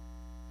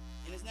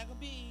 And it's not gonna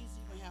be easy,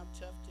 you're gonna have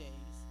tough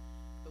days,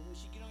 but when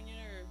she get on your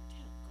nerve,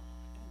 tell God,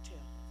 don't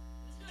tell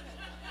her.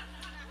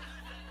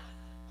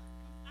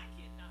 I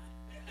cannot.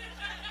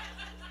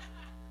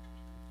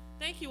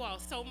 Thank you all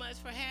so much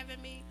for having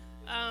me.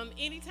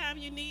 Anytime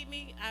you need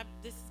me,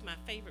 this is my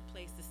favorite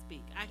place to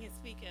speak. I can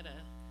speak at a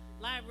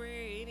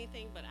library or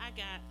anything, but I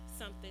got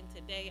something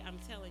today. I'm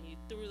telling you,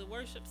 through the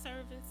worship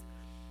service,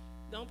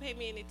 don't pay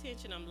me any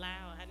attention. I'm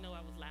loud. I know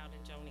I was loud in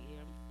Joni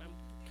ear. I'm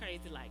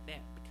crazy like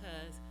that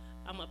because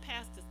I'm a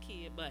pastor's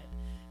kid, but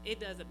it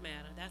doesn't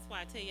matter. That's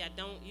why I tell you I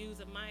don't use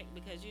a mic,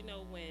 because you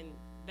know, when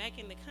back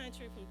in the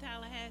country from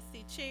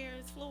Tallahassee,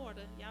 Chairs,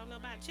 Florida, y'all know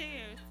about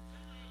Chairs?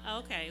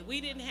 Okay,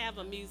 we didn't have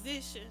a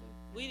musician.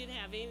 We didn't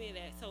have any of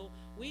that, so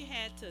we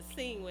had to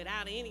sing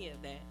without any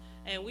of that,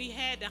 and we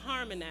had to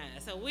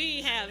harmonize, so we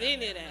didn't have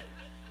any of that.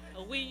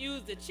 We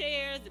used the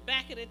chairs, the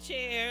back of the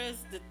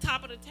chairs, the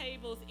top of the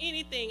tables,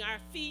 anything, our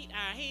feet,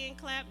 our hand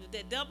clap,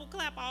 that double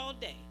clap all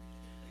day.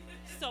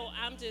 So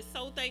I'm just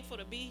so thankful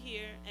to be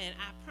here, and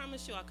I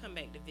promise you I'll come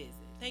back to visit.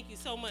 Thank you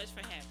so much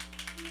for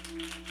having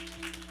me.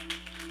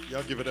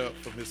 Y'all give it up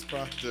for Miss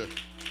Proctor.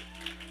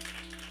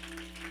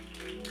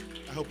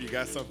 I hope you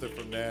got something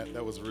from that.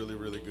 That was really,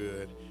 really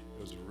good. It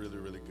was really,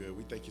 really good.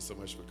 We thank you so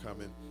much for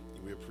coming.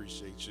 We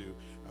appreciate you.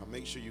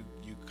 Make sure you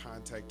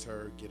contact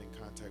her, get in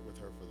contact with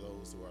her for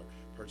those who are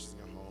purchasing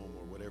a home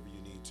or whatever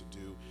you need to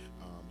do.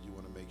 You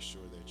want to make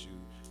sure that you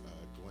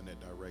go in that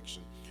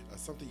direction.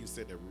 Something you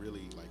said that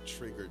really like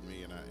triggered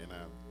me, and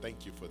I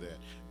thank you for that.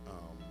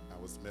 I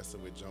was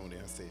messing with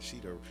Joni. I said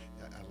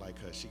I like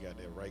her. She got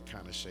that right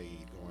kind of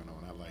shade going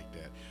on. I like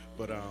that.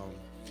 But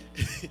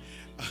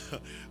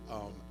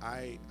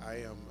I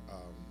am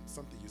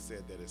something you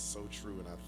said that is so true, and I